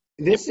shift?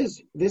 This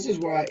is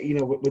why,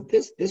 with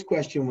this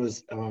question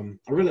was, I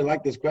really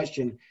like this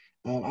question.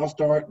 I'll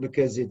start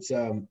because it's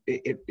a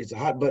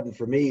hot button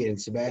for me. And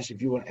Sebastian,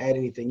 if you want to add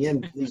anything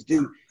in, please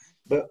do.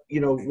 But,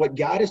 what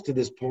got us to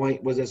this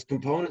point was, as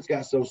components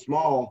got so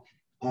small,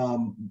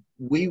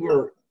 we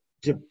were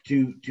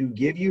to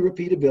give you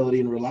repeatability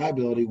and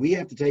reliability, we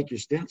have to take your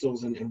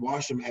stencils and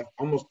wash them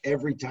almost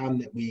every time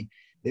that we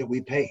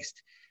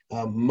paste.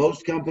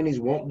 Most companies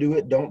won't do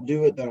it, don't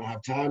do it. They don't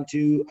have time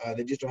to.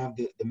 They just don't have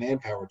the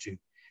manpower to.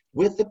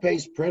 With the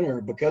paste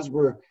printer, because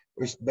we're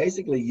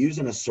basically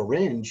using a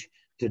syringe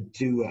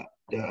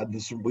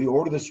we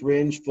order the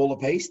syringe full of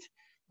paste,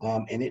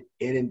 and it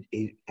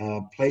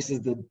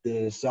places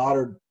the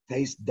soldered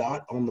paste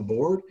dot on the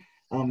board.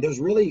 There's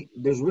really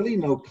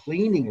no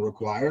cleaning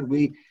required.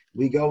 We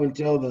go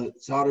until the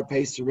solder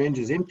paste syringe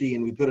is empty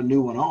and we put a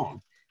new one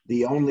on.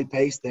 The only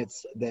paste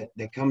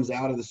that comes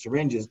out of the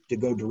syringe is to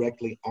go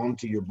directly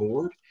onto your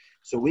board.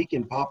 So we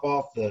can pop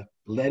off the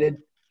leaded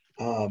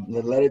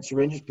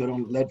syringes, put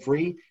on lead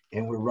free,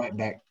 and we're right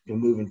back to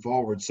moving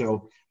forward.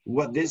 So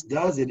what this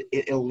does, it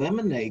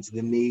eliminates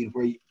the need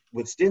where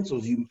with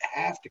stencils you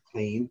have to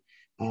clean.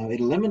 It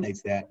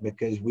eliminates that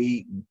because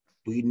we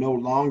no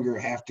longer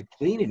have to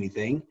clean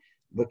anything,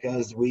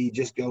 because we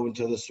just go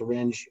until the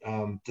syringe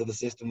to the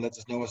system lets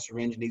us know a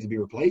syringe needs to be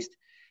replaced,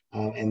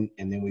 and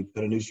then we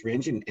put a new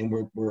syringe and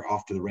we're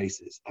off to the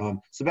races.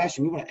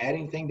 Sebastian, you want to add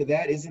anything to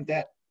that?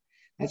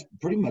 That's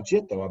pretty much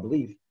it, though, I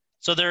believe.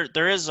 So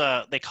there is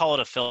they call it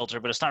a filter,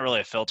 but it's not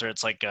really a filter.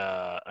 It's like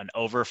an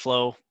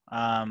overflow.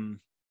 I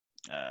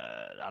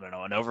don't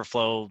know, an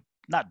overflow,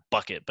 not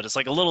bucket, but it's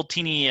like a little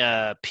teeny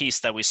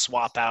piece that we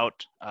swap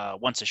out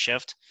once a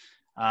shift.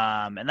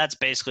 And that's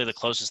basically the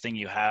closest thing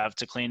you have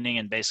to cleaning.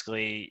 And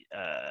basically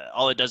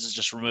all it does is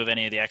just remove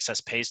any of the excess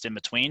paste in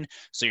between.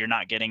 So you're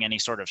not getting any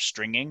sort of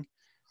stringing,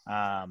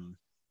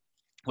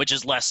 which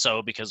is less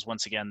so because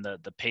once again,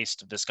 the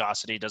paste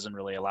viscosity doesn't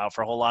really allow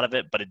for a whole lot of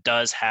it, but it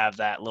does have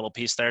that little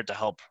piece there to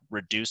help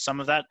reduce some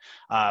of that.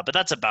 But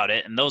that's about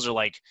it. And those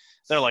are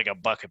they're like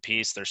 $1 a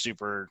piece. They're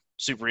super,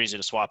 super easy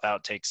to swap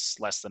out. Takes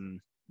less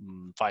than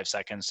 5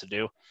 seconds to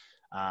do.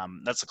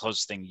 That's the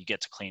closest thing you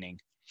get to cleaning.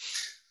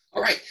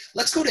 All right,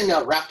 let's go ahead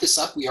and wrap this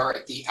up. We are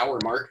at the hour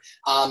mark.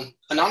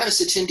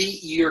 Anonymous attendee,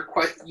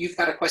 you've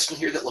got a question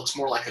here that looks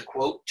more like a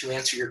quote. To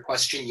answer your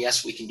question,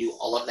 yes, we can do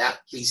all of that.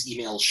 Please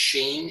email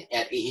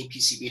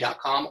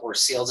shane@aapcb.com or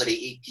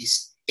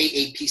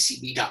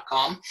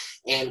sales@aapcb.com,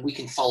 and we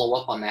can follow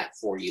up on that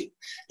for you.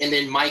 And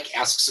then Mike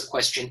asks a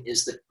question,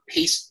 is the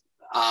paste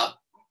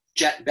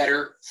jet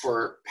better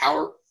for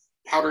powder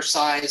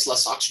size,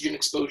 less oxygen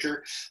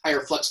exposure, higher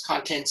flux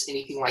contents,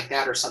 anything like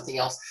that, or something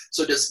else?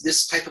 So does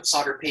this type of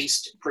solder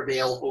paste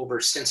prevail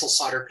over stencil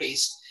solder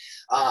paste?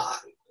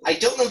 I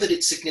don't know that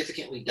it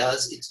significantly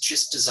does. It's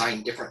just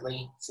designed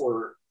differently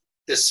for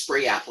this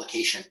spray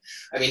application.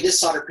 I mean, this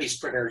solder paste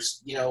printer,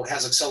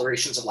 has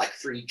accelerations of like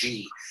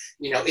 3G.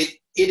 It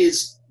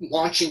is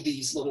launching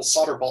these little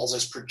solder balls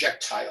as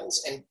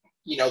projectiles, and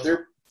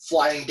they're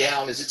flying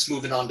down as it's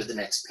moving on to the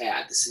next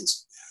pad. This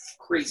is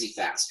crazy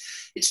fast.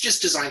 It's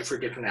just designed for a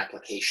different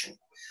application.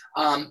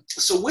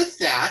 So with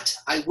that,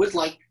 I would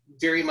like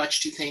very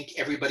much to thank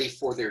everybody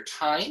for their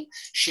time.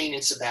 Shane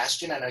and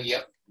Sebastian, I know you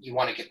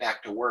want to get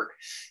back to work.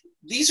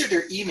 These are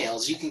their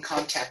emails. You can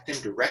contact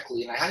them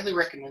directly, and I highly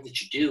recommend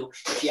that you do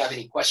if you have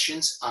any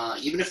questions.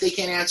 Even if they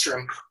can't answer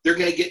them, they're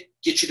going to get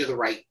you to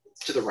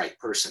the right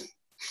person.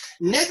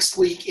 Next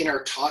week in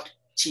our Talk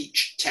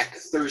Teach Tech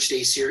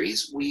Thursday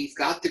series, we've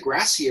got the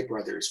Gracia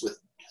brothers with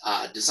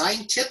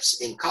design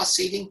tips and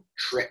cost-saving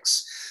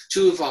tricks.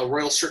 Two of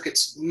Royal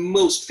Circuit's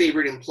most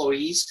favorite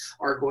employees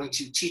are going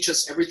to teach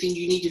us everything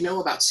you need to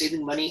know about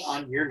saving money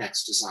on your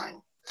next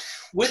design.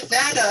 With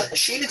that,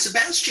 Shane and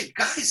Sebastian,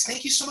 guys,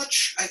 thank you so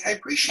much. I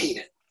appreciate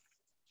it.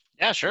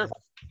 Yeah, sure.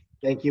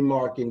 Thank you,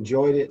 Mark.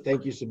 Enjoyed it.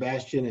 Thank you,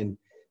 Sebastian. And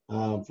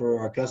for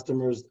our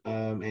customers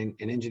and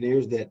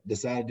engineers that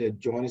decided to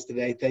join us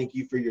today, thank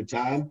you for your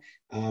time.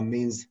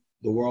 Means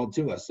the world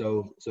to us.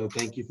 So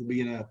thank you for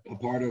being a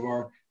part of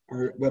our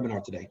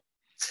webinar today.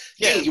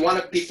 Yeah,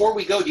 before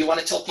we go, do you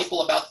want to tell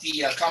people about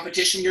the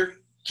competition you're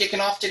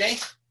kicking off today?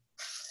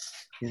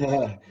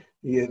 Yeah,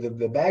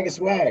 the bag of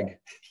swag.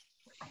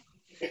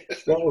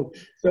 So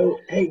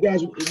hey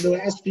guys, the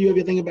last few of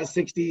you, I think about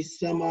 60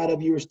 some odd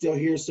of you are still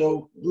here.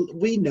 So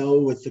we know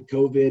with the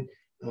COVID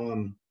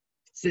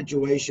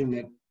situation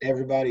that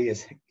everybody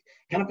is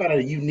kind of found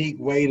a unique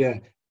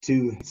way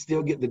to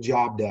still get the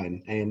job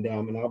done. And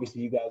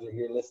obviously you guys are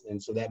here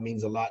listening, so that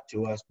means a lot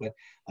to us. But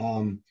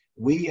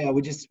we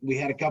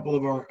had a couple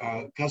of our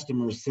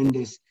customers send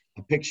us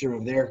a picture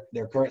of their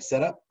current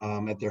setup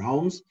at their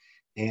homes,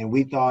 and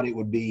we thought it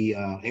would be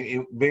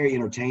very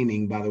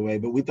entertaining, by the way.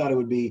 But we thought it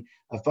would be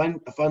a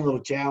fun little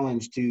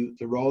challenge to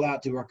roll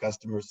out to our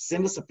customers.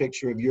 Send us a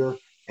picture of your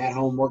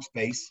at-home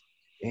workspace,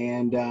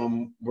 and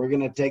we're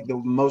going to take the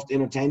most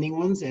entertaining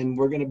ones, and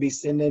we're going to be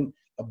sending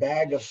a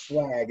bag of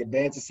swag,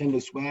 Advanced Assembly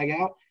swag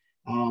out.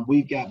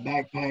 We've got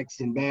backpacks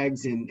and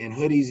bags and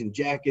hoodies and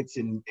jackets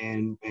and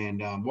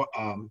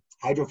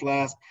hydro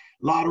flask,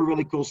 a lot of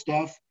really cool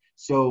stuff.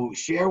 So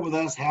share with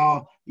us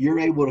how you're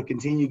able to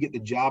continue to get the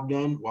job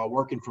done while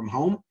working from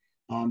home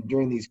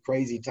during these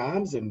crazy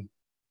times. And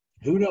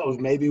who knows,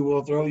 maybe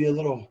we'll throw you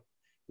a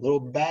little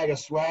bag of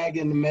swag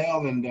in the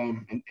mail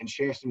and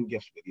share some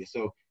gifts with you.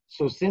 So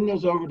So send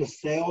those over to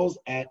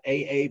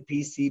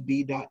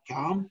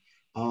sales@aapcb.com,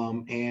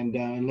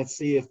 and let's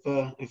see if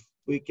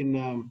we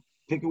can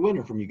pick a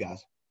winner from you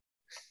guys.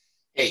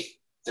 Hey,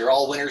 they're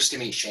all winners to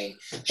me, Shane.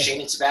 Shane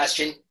and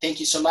Sebastian,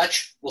 thank you so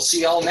much. We'll see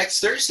you all next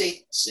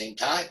Thursday, same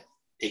time.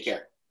 Take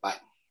care. Bye.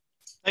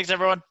 Thanks,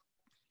 everyone.